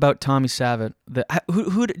talk about Tommy Savitt.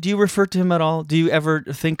 Who do you refer to him at all? Do you ever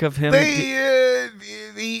think of him? I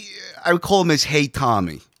would call him as Hey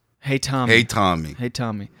Tommy. Hey Tommy. Hey Tommy. Hey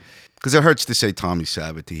Tommy. Because it hurts to say Tommy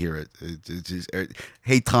Savitt to hear it.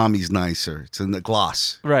 Hey Tommy's nicer. It's in the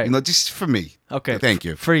gloss. Right. Just for me. Okay. Thank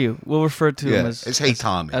you. For you. We'll refer to him as Hey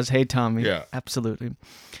Tommy. As Hey Tommy. Yeah. Absolutely.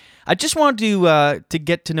 I just want to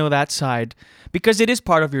get to know that side, because it is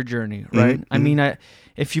part of your journey, right? I mean,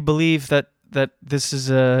 if you believe that this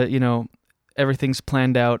is everything's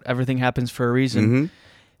planned out, everything happens for a reason.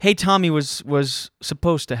 Hey Tommy was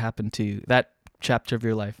supposed to happen to you, that chapter of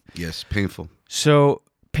your life. Yes, painful. So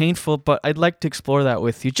painful, but I'd like to explore that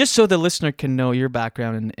with you, just so the listener can know your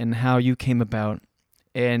background and how you came about,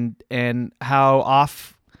 and how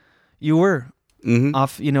off you were.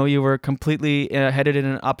 Off, you were completely headed in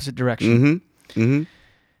an opposite direction.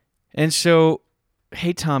 And so,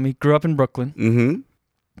 Hey Tommy grew up in Brooklyn.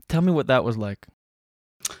 Tell me what that was like.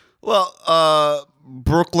 Well,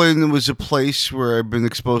 Brooklyn was a place where I've been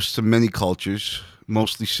exposed to many cultures,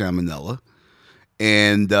 mostly salmonella,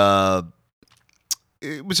 and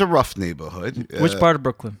it was a rough neighborhood. Which part of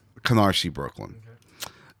Brooklyn? Canarsie, Brooklyn.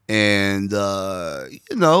 And,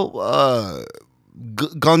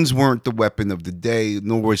 guns weren't the weapon of the day,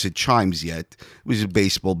 nor was it chimes yet. It was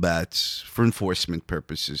baseball bats for enforcement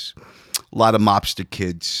purposes. A lot of mobster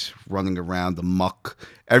kids running around the muck.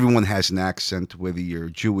 Everyone has an accent, whether you're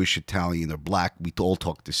Jewish, Italian, or black. We all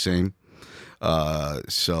talk the same.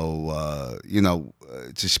 It's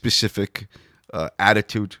a specific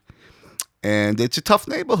attitude. And it's a tough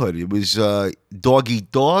neighborhood. It was dog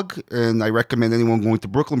eat dog, and I recommend anyone going to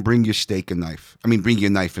Brooklyn, bring your steak and knife. Bring your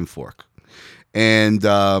knife and fork. And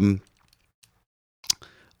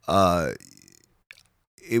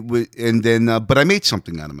it was, and then, but I made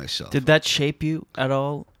something out of myself. Did that shape you at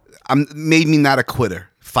all? Made me not a quitter.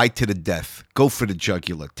 Fight to the death. Go for the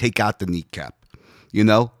jugular. Take out the kneecap.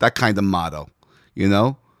 That kind of motto.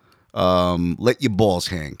 Let your balls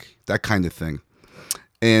hang. That kind of thing.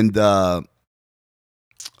 And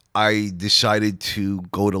I decided to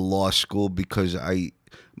go to law school because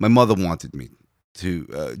my mother wanted me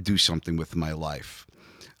to do something with my life.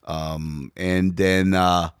 And then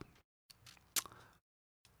I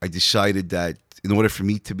decided that in order for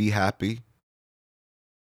me to be happy,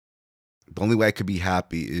 the only way I could be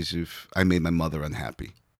happy is if I made my mother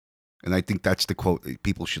unhappy. And I think that's the quote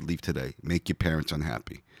people should leave today. Make your parents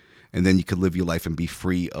unhappy. And then you could live your life and be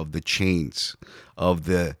free of the chains of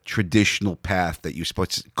the traditional path that you're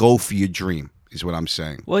supposed to go for your dream, is what I'm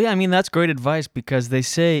saying. Well, yeah, that's great advice because they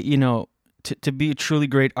say, to be a truly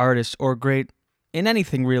great artist or great in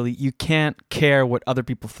anything really, you can't care what other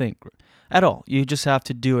people think at all. You just have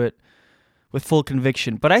to do it with full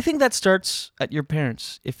conviction. But I think that starts at your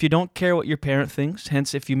parents. If you don't care what your parent thinks,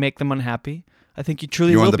 hence if you make them unhappy, I think you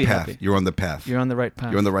truly will be happy. You're on the path. You're on the right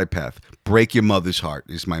path. You're on the right path. Break your mother's heart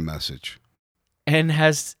is my message. And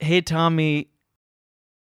hey, Tommy,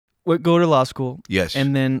 go to law school. Yes.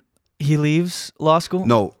 And then he leaves law school?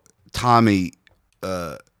 No, Tommy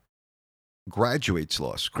graduates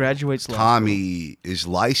law school. Tommy is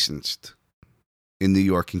licensed in New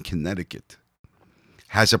York and Connecticut.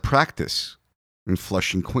 Has a practice in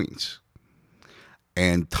Flushing, Queens.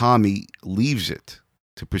 And Tommy leaves it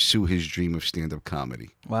to pursue his dream of stand-up comedy.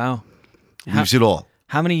 Wow. Leaves it all.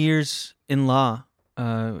 How many years in law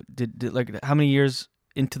how many years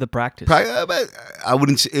into the practice? I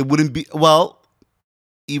wouldn't say, it wouldn't be, well,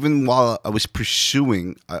 even while I was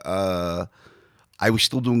pursuing, I was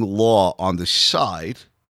still doing law on the side,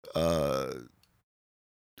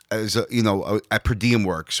 as at per diem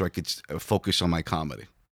work, so I could focus on my comedy.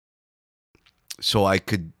 So I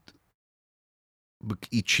could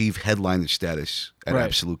achieve headliner status at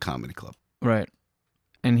Absolute Comedy Club. Right.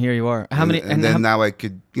 And here you are. Now I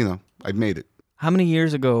could, I made it. How many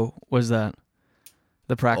years ago was that?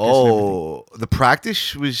 The practice? Oh, the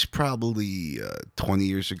practice was probably 20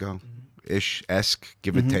 years ago,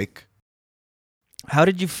 give or take. How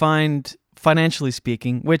did you find, financially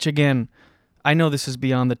speaking, which again, I know this is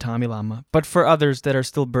beyond the Tommy Lama, but for others that are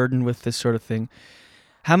still burdened with this sort of thing,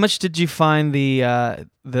 how much did you find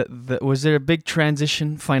was there a big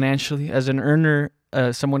transition financially as an earner,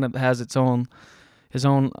 someone that has his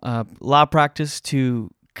own law practice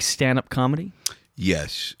to stand-up comedy?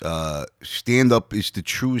 Yes. Stand-up is the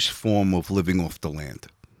truest form of living off the land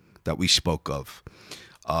that we spoke of.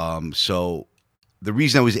 So the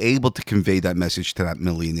reason I was able to convey that message to that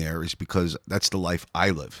millionaire is because that's the life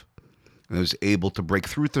I live. And I was able to break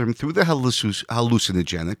through them through the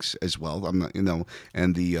hallucinogenics as well. I'm not,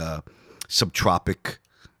 and the subtropic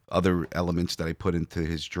other elements that I put into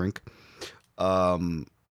his drink. I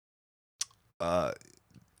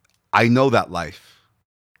know that life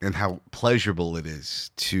and how pleasurable it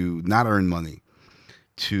is to not earn money,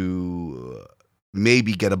 to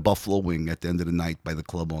maybe get a buffalo wing at the end of the night by the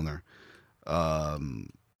club owner.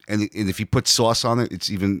 And if you put sauce on it, it's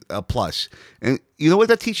even a plus. And you know what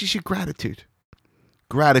that teaches you? Gratitude.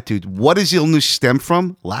 Gratitude. What does illness stem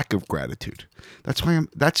from? Lack of gratitude.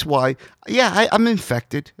 That's why I'm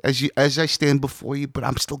infected as I stand before you, but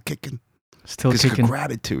I'm still kicking. Still kicking. Because of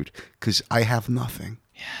gratitude. Because I have nothing.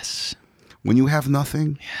 Yes. When you have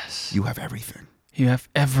nothing, yes, you have everything. You have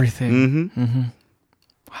everything. Mm-hmm. Mm-hmm.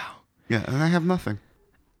 Wow. Yeah, and I have nothing.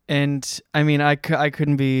 And I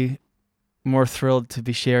couldn't be more thrilled to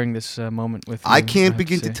be sharing this moment with you. I can't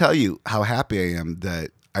begin to tell you how happy I am that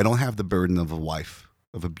I don't have the burden of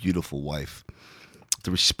a beautiful wife, the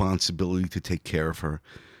responsibility to take care of her,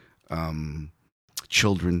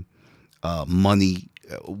 children, money,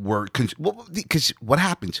 work. Because what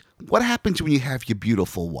happens? What happens when you have your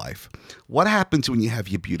beautiful wife? What happens when you have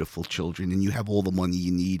your beautiful children and you have all the money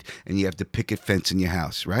you need and you have the picket fence in your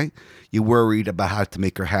house, right? You're worried about how to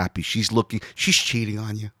make her happy. She's cheating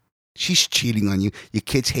on you. She's cheating on you. Your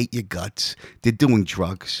kids hate your guts. They're doing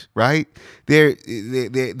drugs, right?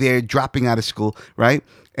 They're dropping out of school, right?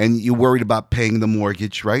 And you're worried about paying the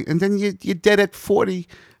mortgage, right? And then you're dead at 40,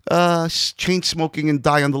 chain smoking and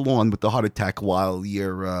die on the lawn with the heart attack while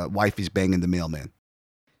your wife is banging the mailman.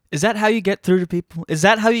 Is that how you get through to people? Is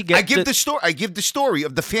that how you get? I give the story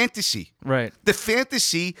of the fantasy. Right. The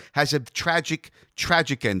fantasy has a tragic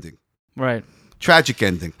ending. Right. Tragic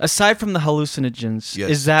ending. Aside from the hallucinogens, Yes.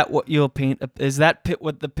 is that what you'll paint? Is that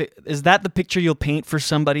the picture you'll paint for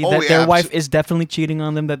somebody that yeah, their wife is definitely cheating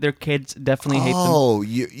on them, that their kids definitely hate them? Oh,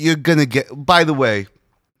 you're gonna get. By the way,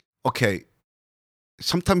 okay.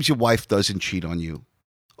 Sometimes your wife doesn't cheat on you.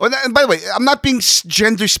 And by the way, I'm not being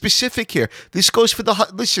gender specific here. This goes for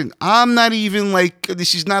listen. I'm not even like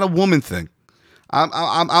this is not a woman thing.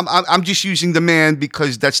 I'm just using the man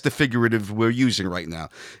because that's the figurative we're using right now.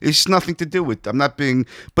 It's nothing to do with. I'm not being.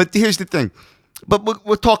 But here's the thing. But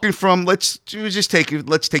we're talking from. Let's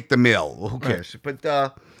take the male. Who cares? Right.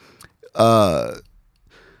 But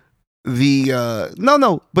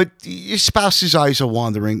no. But your spouse's eyes are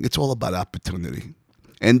wandering. It's all about opportunity.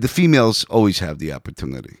 And the females always have the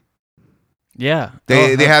opportunity. Yeah.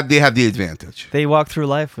 They have the advantage. They walk through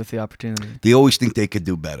life with the opportunity. They always think they could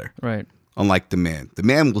do better. Right. Unlike the man. The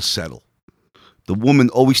man will settle. The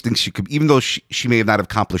woman always thinks she could, even though she may have not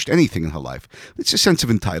accomplished anything in her life. It's a sense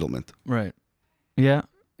of entitlement. Right. Yeah.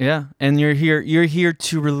 Yeah. And you're here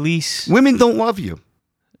to release. Women don't love you.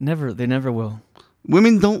 They never will.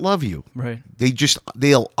 Women don't love you. Right.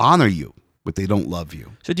 They'll honor you, but they don't love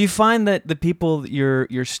you. So do you find that the people,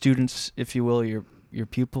 your students, if you will, your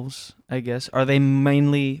pupils, I guess, are they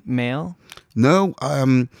mainly male? No.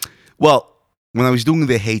 Well, when I was doing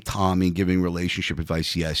the Hey Tommy, giving relationship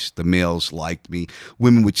advice, yes, the males liked me.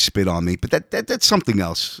 Women would spit on me, but that's something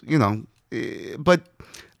else, you know. But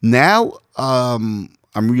now I'm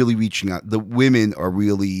really reaching out. The women are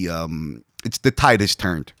really, it's the tide has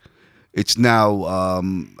turned. It's now,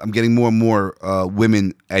 I'm getting more and more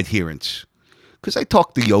women adherents. Because I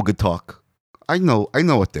talk the yoga talk. I know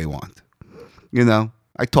what they want. You know,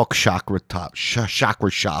 I talk chakra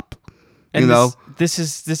shop. And you know, this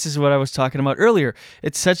is what I was talking about earlier.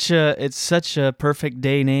 It's such a perfect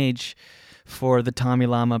day and age for the Tommy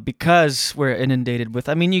Lama because we're inundated with.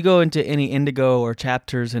 I mean, you go into any Indigo or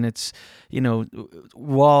chapters, and it's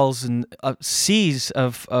walls and seas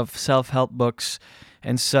of self-help books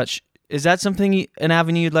and such. Is that an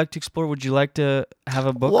avenue you'd like to explore? Would you like to have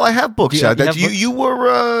a book? Well, I have books out. You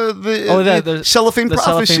were the Cellophane Prophecy. The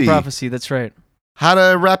Cellophane Prophecy. That's right. How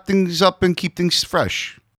to wrap things up and keep things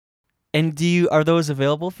fresh. And are those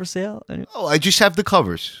available for sale? Oh, I just have the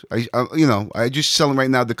covers. I just selling right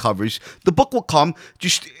now the covers. The book will come.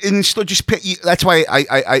 Just pay. That's why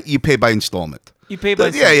you pay by installment. You pay by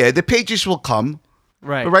yeah. The pages will come.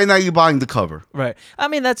 Right. But right now you're buying the cover. Right. I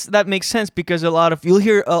mean that makes sense because you'll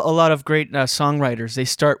hear a lot of great songwriters. They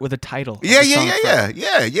start with a title. Yeah.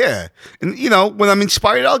 And when I'm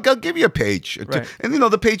inspired, I'll give you a page. Right. And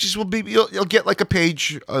the pages will be you'll get like a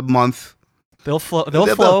page a month. They'll flow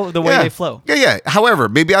the way they flow. Yeah. However,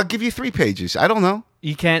 maybe I'll give you 3 pages. I don't know.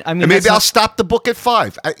 You can't. I mean, and maybe I'll stop the book at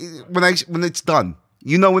 5 when it's done.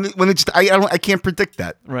 When it's I can't predict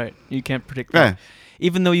that. Right. You can't predict that.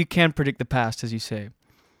 Even though you can predict the past, as you say.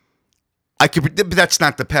 I can predict, but that's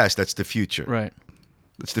not the past. That's the future. Right.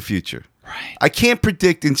 That's the future. Right. I can't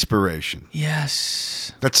predict inspiration.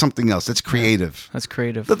 Yes. That's something else. That's creative. That's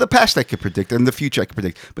creative. The past I can predict, and the future I can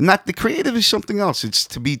predict, but not the creative is something else. It's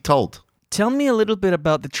to be told. Tell me a little bit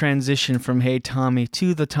about the transition from Hey Tommy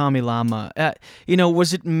to the Tommy Lama.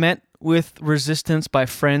 Was it met with resistance by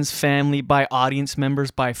friends, family, by audience members,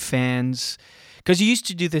 by fans? Because you used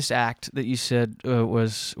to do this act that you said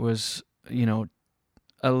was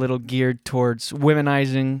a little geared towards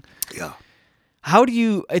womenizing. Yeah. How do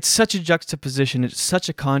you? It's such a juxtaposition. It's such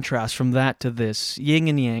a contrast from that to this, yin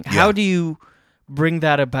and yang. Yeah. How do you bring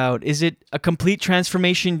that about? Is it a complete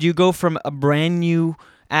transformation? Do you go from a brand new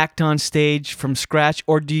act on stage from scratch,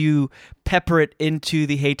 or do you pepper it into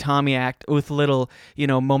the Hey Tommy act with little,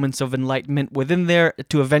 moments of enlightenment within there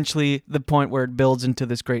to eventually the point where it builds into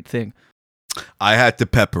this great thing? I had to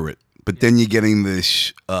pepper it, but then you're getting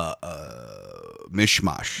this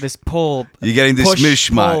mishmash. This pull. You're getting this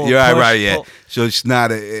mishmash. Pull, You're push, right, yeah. pull. So it's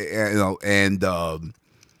not here's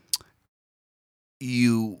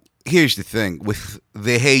the thing with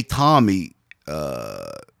the Hey Tommy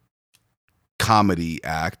comedy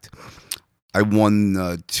act. I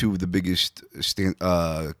won two of the biggest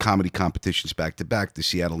comedy competitions back to back, the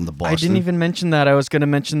Seattle and the Boston. I didn't even mention that. I was going to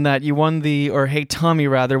mention that you won Hey Tommy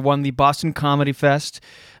rather, won the Boston Comedy Fest,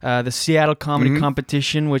 the Seattle Comedy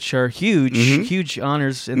Competition, which are huge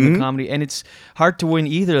honors in the comedy. And it's hard to win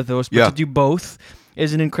either of those, but to do both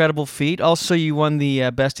is an incredible feat. Also, you won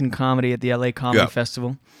the Best in Comedy at the LA Comedy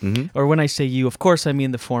Festival. Or when I say you, of course, I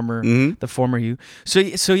mean the former you.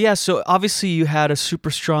 So obviously you had a super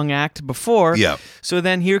strong act before. Yeah. So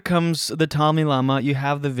then here comes the Tommy Lama. You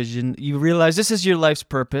have the vision. You realize this is your life's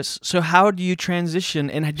purpose. So how do you transition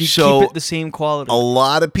and do you keep it the same quality? A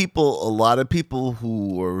lot of people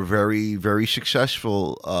who are very, very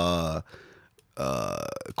successful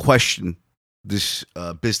question this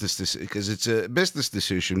business because it's a business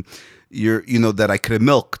decision. That I could have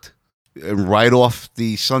milked and right off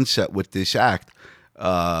the sunset with this act,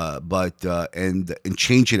 but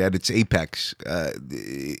change it at its apex.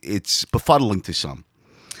 It's befuddling to some,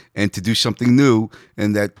 and to do something new,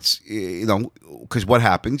 and that's because what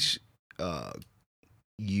happens, club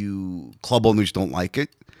owners don't like it.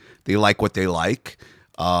 They like what they like.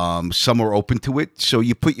 Some are open to it, so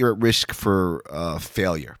you put you at risk for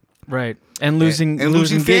failure. Right, and losing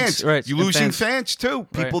fans. gigs. Right, you're losing fans too.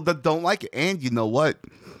 People that don't like it, and you know what?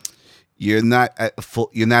 You're not at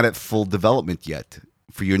full development yet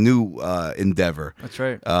for your new endeavor. That's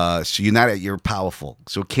right. So you're powerful.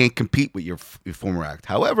 So can't compete with your former act.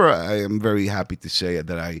 However, I am very happy to say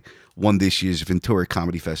that I won this year's Ventura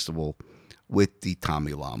Comedy Festival with the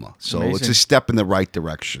Tommy Lama. So Amazing. It's a step in the right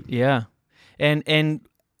direction. Yeah, and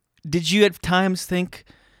did you at times think,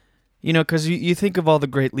 because you think of all the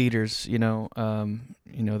great leaders,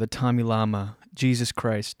 the Tommy Lama, Jesus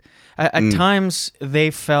Christ. At times, they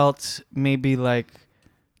felt maybe like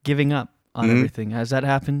giving up on everything. Has that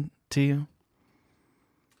happened to you?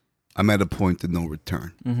 I'm at a point of no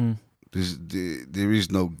return. There's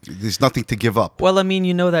nothing to give up. Well, I mean,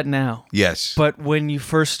 you know that now. Yes. But when you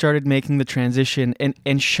first started making the transition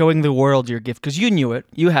and showing the world your gift, because you knew it,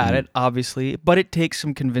 you had it, obviously, but it takes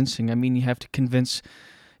some convincing. I mean, you have to convince,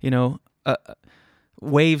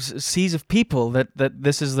 seas of people that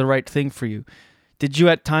this is the right thing for you. Did you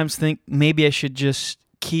at times think maybe I should just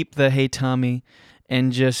keep the Hey Tommy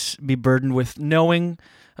and just be burdened with knowing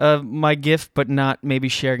my gift, but not maybe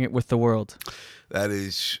sharing it with the world? I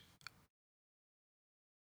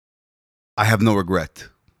have no regret.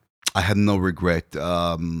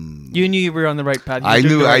 You knew you were on the right path. I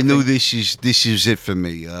knew this is it for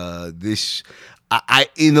me. The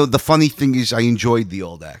funny thing is I enjoyed the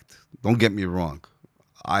old act. Don't get me wrong.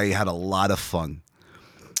 I had a lot of fun.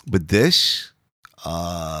 But this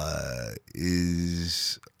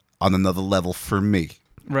is on another level for me.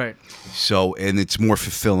 Right. So, and it's more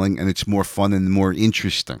fulfilling and it's more fun and more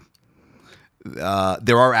interesting.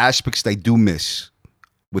 There are aspects that I do miss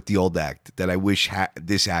with the old act that I wish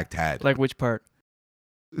this act had. Like which part?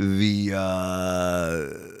 The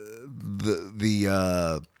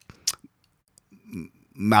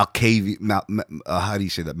Malkavian, how do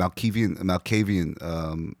you say that?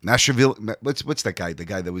 Malkavian, Nashville. What's that guy? The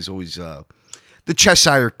guy that was always the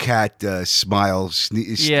Cheshire Cat smiles.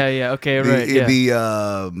 Yeah. Okay, right.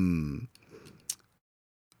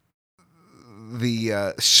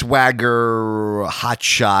 The swagger,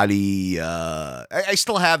 hotshotty. I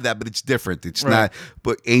still have that, but it's different. It's not,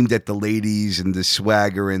 but aimed at the ladies and the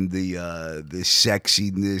swagger and the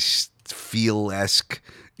sexiness, feel-esque.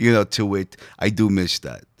 To it. I do miss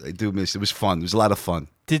that. It was fun. It was a lot of fun.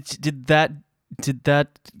 Did that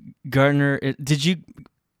garner? Did you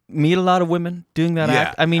meet a lot of women doing that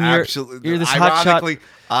act? I mean, you're this hot shot.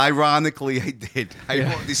 Ironically, I did.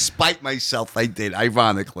 Despite myself, I did.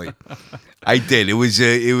 Ironically, I did. It was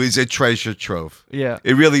a treasure trove. Yeah,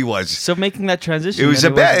 it really was. So making that transition, it was a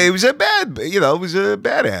badass.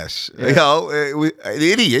 Yeah. An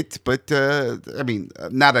idiot, but I mean,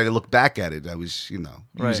 now that I look back at it, I was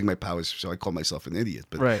using my powers, so I call myself an idiot.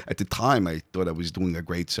 But at the time, I thought I was doing a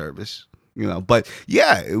great service. But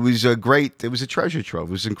yeah, it was a treasure trove.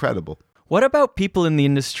 It was incredible. What about people in the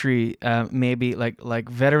industry, maybe like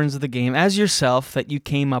veterans of the game, as yourself, that you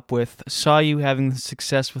came up with, saw you having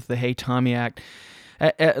success with the Hey Tommy act,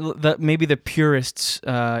 maybe the purists,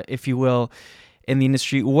 if you will, in the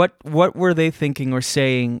industry, what were they thinking or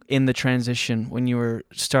saying in the transition when you were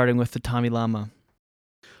starting with the Tommy Lama?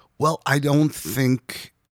 Well, I don't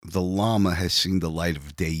think the Lama has seen the light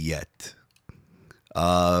of day yet.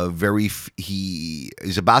 He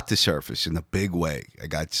is about to surface in a big way. I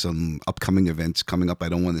got some upcoming events coming up. I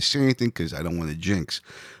don't want to say anything because I don't want to jinx.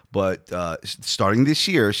 But starting this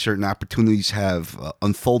year, certain opportunities have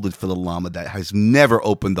unfolded for the Lama that has never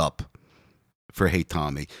opened up for Hey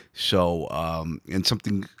Tommy. So,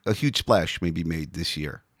 and a huge splash may be made this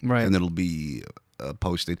year. Right. And it'll be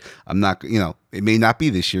posted. I'm not, it may not be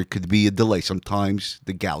this year. It could be a delay. Sometimes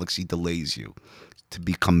the galaxy delays you to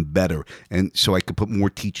become better. And so I could put more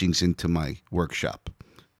teachings into my workshop.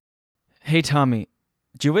 Hey Tommy,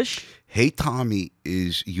 Jewish? Hey Tommy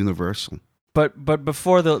is universal. But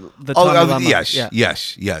before the Tommy Lama, yes, yeah.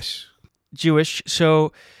 yes. Jewish.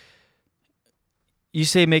 So you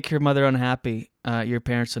say make your mother unhappy, your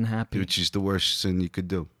parents unhappy. Which is the worst sin you could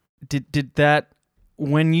do. Did that,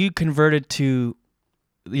 when you converted to,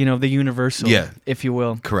 the universal, if you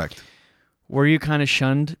will, Correct. were you kind of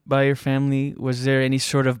shunned by your family? Was there any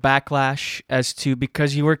sort of backlash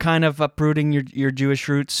because you were kind of uprooting your Jewish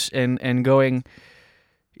roots and going,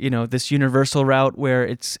 this universal route where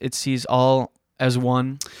it sees all as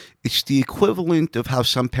one? It's the equivalent of how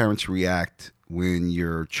some parents react when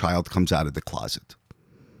your child comes out of the closet.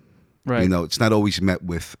 Right. It's not always met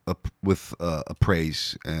with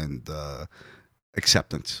praise and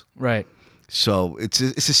acceptance. Right. So it's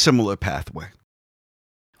a similar pathway.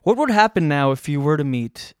 What would happen now if you were to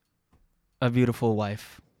meet a beautiful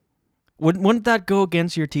wife? Wouldn't that go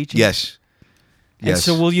against your teaching? Yes. And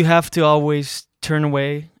so will you have to always turn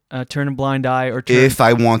away, turn a blind eye, or turn? If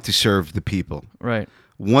I want to serve the people. Right.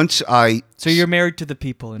 So you're married to the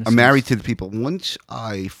people. I'm married to the people. Once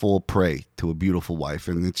I fall prey to a beautiful wife,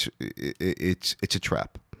 and it's a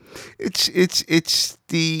trap. It's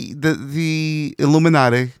the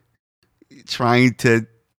Illuminati trying to.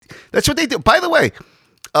 That's what they do. By the way,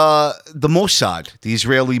 the Mossad, the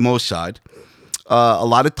Israeli Mossad, a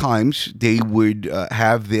lot of times they would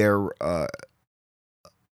have their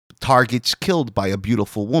targets killed by a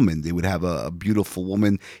beautiful woman. They would have a beautiful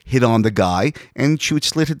woman hit on the guy, and she would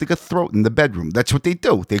slit the throat in the bedroom. That's what they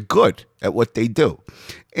do. They're good at what they do.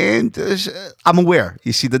 And I'm aware.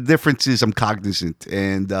 You see, the difference is I'm cognizant,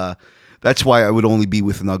 and that's why I would only be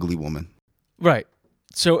with an ugly woman. Right.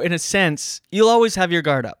 So in a sense, you'll always have your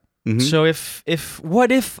guard up. Mm-hmm. So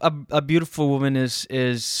what if a beautiful woman is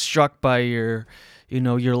struck by your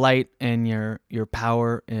light and your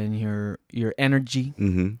power and your energy?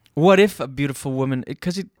 Mm-hmm. What if a beautiful woman,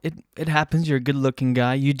 because it happens, you're a good-looking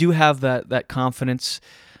guy, you do have that confidence,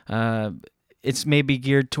 it's maybe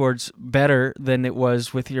geared towards better than it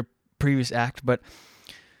was with your previous act, but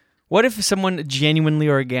what if someone genuinely,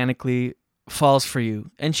 organically falls for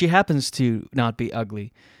you, and she happens to not be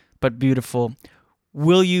ugly, but beautiful?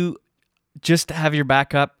 Will you just have your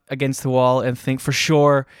back up against the wall and think for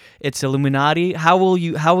sure it's Illuminati? How will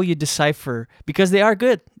you decipher? Because they are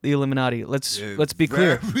good, the Illuminati. Let's be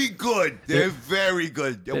clear. Very good. They're very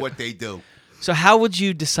good at what they do. So how would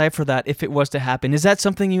you decipher that if it was to happen? Is that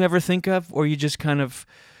something you ever think of, or you just kind of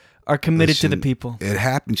are committed to the people? It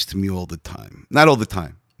happens to me all the time. Not all the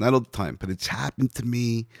time, but it's happened to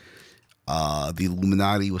me. The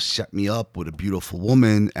Illuminati will set me up with a beautiful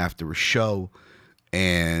woman after a show,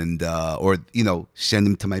 and or send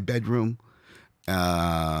them to my bedroom,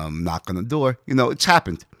 knock on the door. It's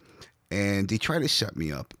happened, and they try to set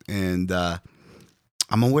me up, and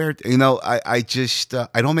I'm aware. I just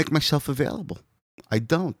I don't make myself available. I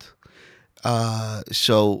don't.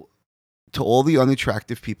 So to all the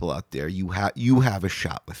unattractive people out there, you have a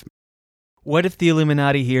shot with me. What if the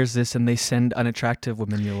Illuminati hears this and they send unattractive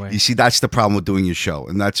women your way? You see, that's the problem with doing your show,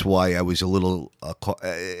 and that's why I was a little.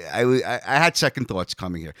 I had second thoughts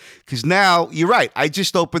coming here, because now you're right. I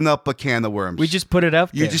just opened up a can of worms. We just put it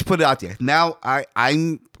out there. You just put it out there. Now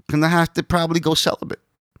I'm gonna have to probably go celibate.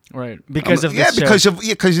 Right, because of this show.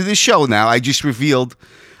 because of this show. Now I just revealed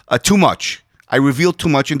too much. I revealed too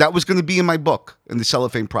much, and that was going to be in my book, in the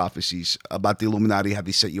Cellophane Prophecies, about the Illuminati, how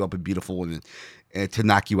they set you up with beautiful women to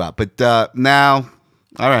knock you out. But now,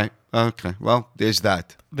 all right, okay, well, there's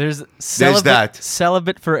that. There's that.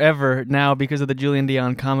 Celibate forever now because of the Julian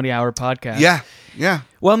Dion Comedy Hour podcast. Yeah.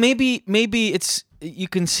 Well, maybe it's you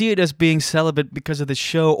can see it as being celibate because of the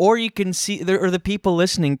show, or you can see the people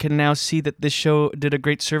listening can now see that this show did a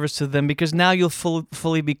great service to them, because now you'll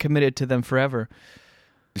fully be committed to them forever.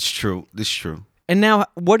 It's true. This is true. And now,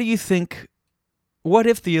 what do you think? What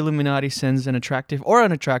if the Illuminati sends an attractive or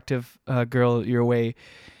unattractive girl your way?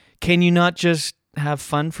 Can you not just have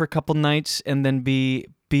fun for a couple nights and then be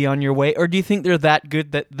on your way? Or do you think they're that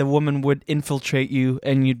good that the woman would infiltrate you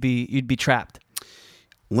and you'd be trapped?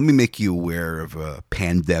 Let me make you aware of a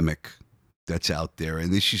pandemic that's out there,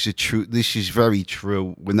 and this is very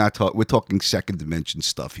true. We're talking second dimension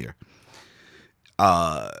stuff here.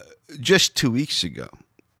 Just 2 weeks ago,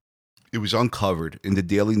 it was uncovered in the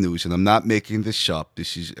Daily News, and I'm not making this up.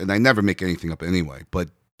 And I never make anything up anyway, but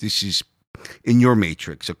this is in your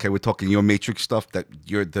matrix, okay? We're talking your matrix stuff, that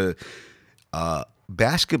you're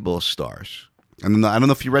basketball stars, and I don't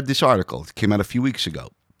know if you read this article. It came out a few weeks ago.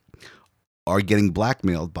 Are getting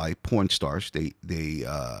blackmailed by porn stars. They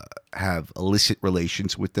have illicit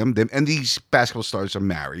relations with them. And these basketball stars are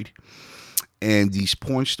married. And these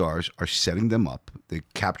porn stars are setting them up. They're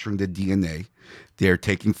capturing their DNA. They're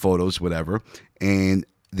taking photos, whatever. And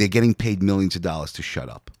they're getting paid millions of dollars to shut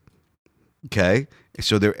up. Okay?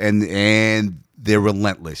 So they're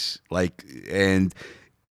relentless.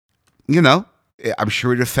 I'm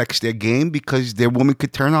sure it affects their game because their woman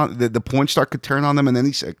could turn on the porn star could turn on them in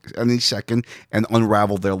any second and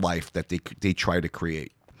unravel their life that they try to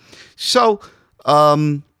create. So,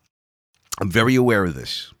 I'm very aware of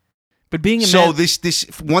this. But being this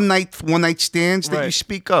one night stands that you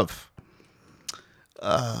speak of,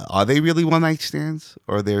 are they really one night stands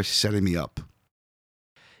or they're setting me up?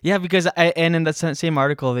 Yeah, because and in that same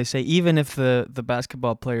article they say even if the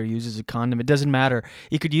basketball player uses a condom, it doesn't matter.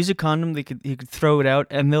 He could use a condom, he could throw it out,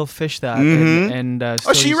 and they'll fish that.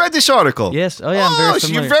 So you read this article? Yes. Oh yeah, I'm very familiar. So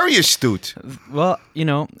you're very astute. Well,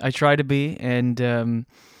 I try to be, and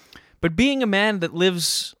but being a man that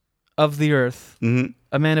lives of the earth,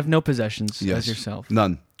 a man of no possessions, as yourself,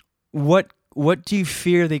 none. What do you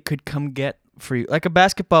fear they could come get for you? Like a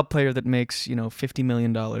basketball player that makes $50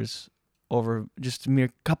 million. Over just a mere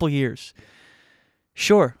couple years,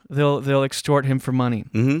 sure they'll extort him for money.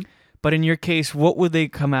 Mm-hmm. But in your case, what would they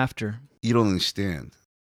come after? You don't understand.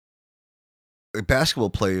 A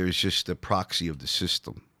basketball player is just a proxy of the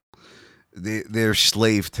system. They're a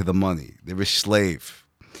slave to the money. They're a slave.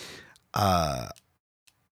 I'm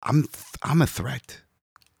a threat.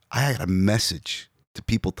 I had a message to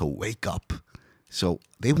people to wake up. So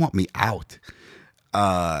they want me out.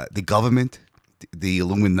 The government, the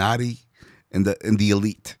Illuminati. And the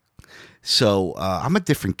elite. So I'm a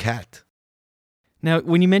different cat. Now,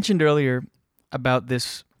 when you mentioned earlier about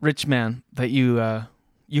this rich man that you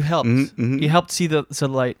helped, you helped see the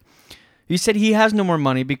light. You said he has no more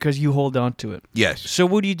money because you hold on to it. Yes. So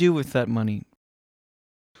what do you do with that money?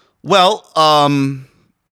 Well, I'm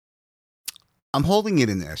holding it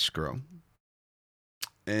in escrow,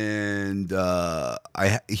 and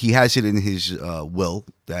he has it in his will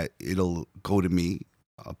that it'll go to me.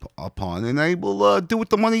 Upon, and I will do with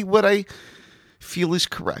the money what I feel is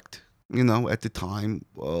correct. At the time,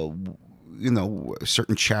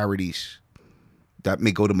 certain charities that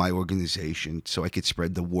may go to my organization, so I could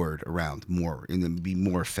spread the word around more and then be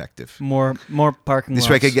more effective. More parking lots. This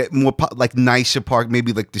way, I could get more nicer park,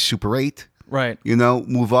 maybe like the Super 8. Right.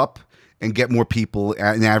 Move up and get more people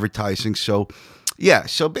in advertising. So, yeah.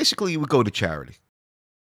 So basically, you would go to charity.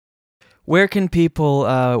 Where can people?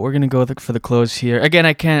 We're gonna go for the close here. Again,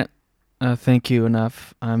 I can't thank you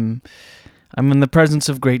enough. I'm in the presence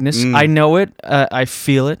of greatness. I know it. I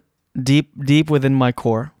feel it deep within my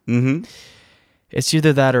core. Mm-hmm. It's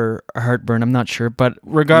either that or heartburn. I'm not sure, but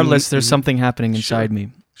regardless, there's something happening inside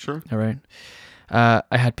me. Sure. All right. I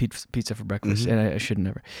had pizza for breakfast, and I should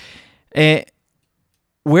never.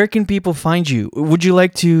 Where can people find you? Would you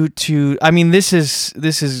like to? I mean, this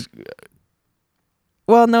is.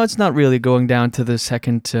 Well, no, it's not really going down to the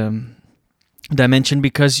second dimension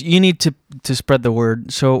because you need to spread the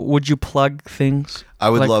word. So would you plug things? I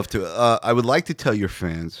would love to. I would like to tell your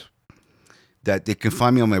fans that they can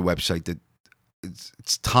find me on my website. That it's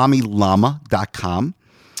TommyLama.com.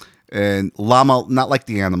 And llama, not like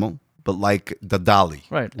the animal, but like the dolly.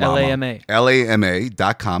 Right, Lama.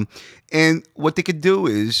 LAMA.com. And what they could do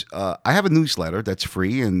is I have a newsletter that's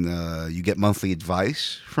free, and you get monthly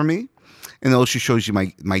advice from me. And it also shows you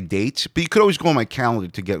my dates. But you could always go on my calendar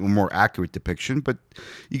to get a more accurate depiction. But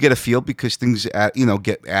you get a feel because things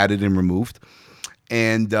get added and removed.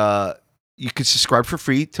 And you can subscribe for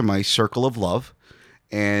free to my Circle of Love.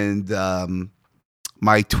 And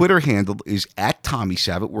my Twitter handle is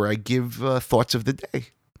 @TommySavit, where I give thoughts of the day.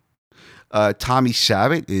 Tommy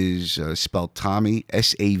Savit is spelled Tommy,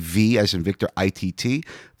 S-A-V, as in Victor, I-T-T.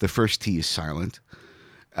 The first T is silent.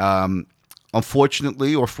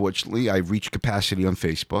 Unfortunately or fortunately, I've reached capacity on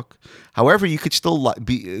Facebook. However, you could still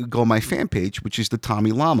go on my fan page, which is the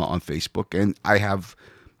Tommy Lama on Facebook, and I have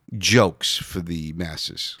jokes for the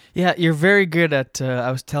masses. Yeah, you're very good at.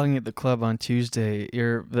 I was telling you at the club on Tuesday.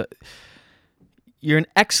 You're an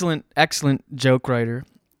excellent joke writer,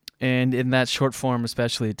 and in that short form,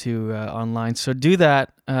 especially too online. So do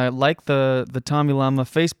that. Like the Tommy Lama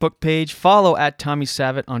Facebook page. Follow @Tommy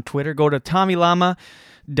Savit on Twitter. Go to Tommy Lama.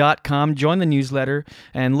 TommyLama.com. Join the newsletter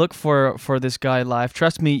and look for this guy live.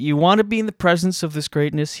 Trust me, you want to be in the presence of this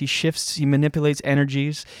greatness. He shifts, he manipulates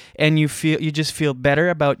energies, and you just feel better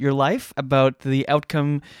about your life, about the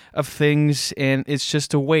outcome of things, and it's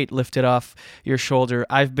just a weight lifted off your shoulder.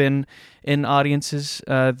 I've been in audiences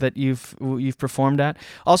that you've performed at.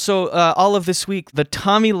 Also, all of this week, the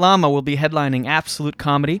Tommy Lama will be headlining Absolute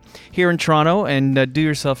Comedy here in Toronto, and do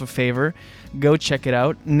yourself a favor, go check it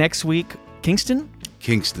out. Next week, Kingston,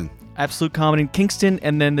 Absolute Comedy in Kingston,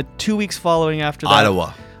 and then the 2 weeks following after that,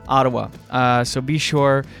 Ottawa. So be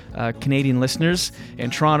sure, Canadian listeners in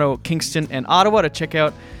Toronto, Kingston, and Ottawa, to check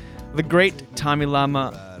out the great Tommy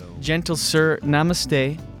Lama. Gentle sir,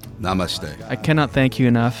 namaste. I cannot thank you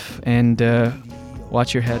enough, and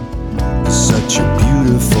watch your head. Such a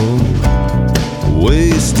beautiful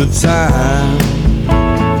waste of time.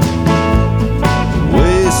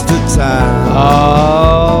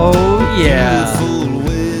 Oh, yeah.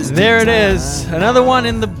 There it is. Another one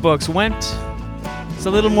in the books. It's a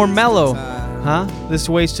little more mellow, huh? This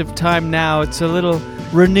waste of time now. It's a little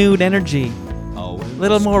renewed energy. A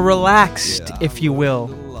little more relaxed, if you will.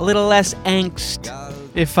 A little less angst,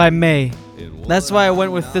 if I may. That's why I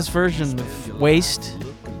went with this version of Waste.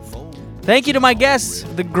 Thank you to my guests,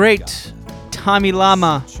 the great Tommy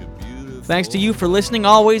Lama. Thanks to you for listening.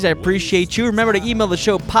 Always, I appreciate you. Remember to email the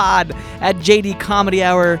show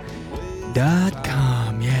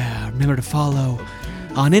pod@jdcomedyhour.com. Yeah, remember to follow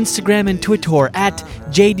on Instagram and Twitter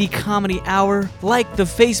 @JD Comedy Hour. Like the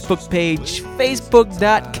Facebook page,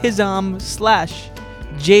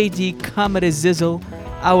 facebook.kizom/JD Comedy Zizzle.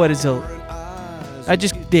 I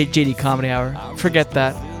just did JD Comedy Hour. Forget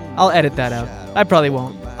that. I'll edit that out. I probably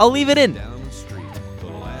won't. I'll leave it in.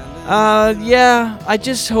 Yeah, I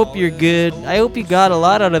just hope you're good. I hope you got a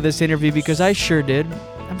lot out of this interview, because I sure did.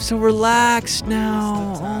 I'm so relaxed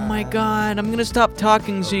now. Oh my God. I'm gonna stop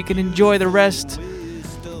talking so you can enjoy the rest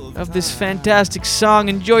of this fantastic song.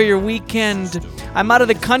 Enjoy your weekend. I'm out of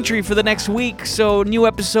the country for the next week, so new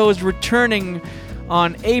episodes returning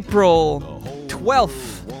on April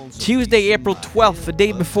 12th. Tuesday, April 12th, the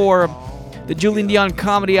day before the Julian Dion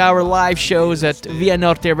Comedy Hour live shows at Via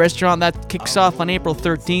Norte Restaurant. That kicks off on April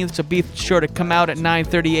 13th, so be sure to come out at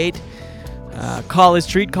 9:38. College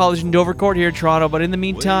Street, College and Dovercourt here in Toronto. But in the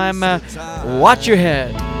meantime, watch your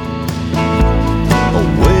head. A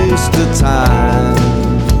waste of time,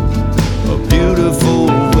 a beautiful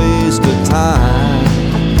waste of time.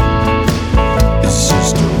 It's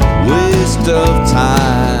just a waste of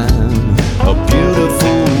time, a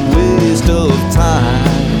beautiful waste of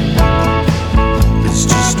time. It's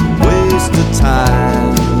just a waste of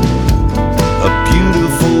time, a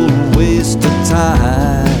beautiful waste of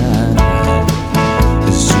time.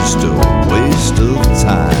 It's just a waste of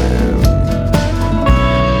time.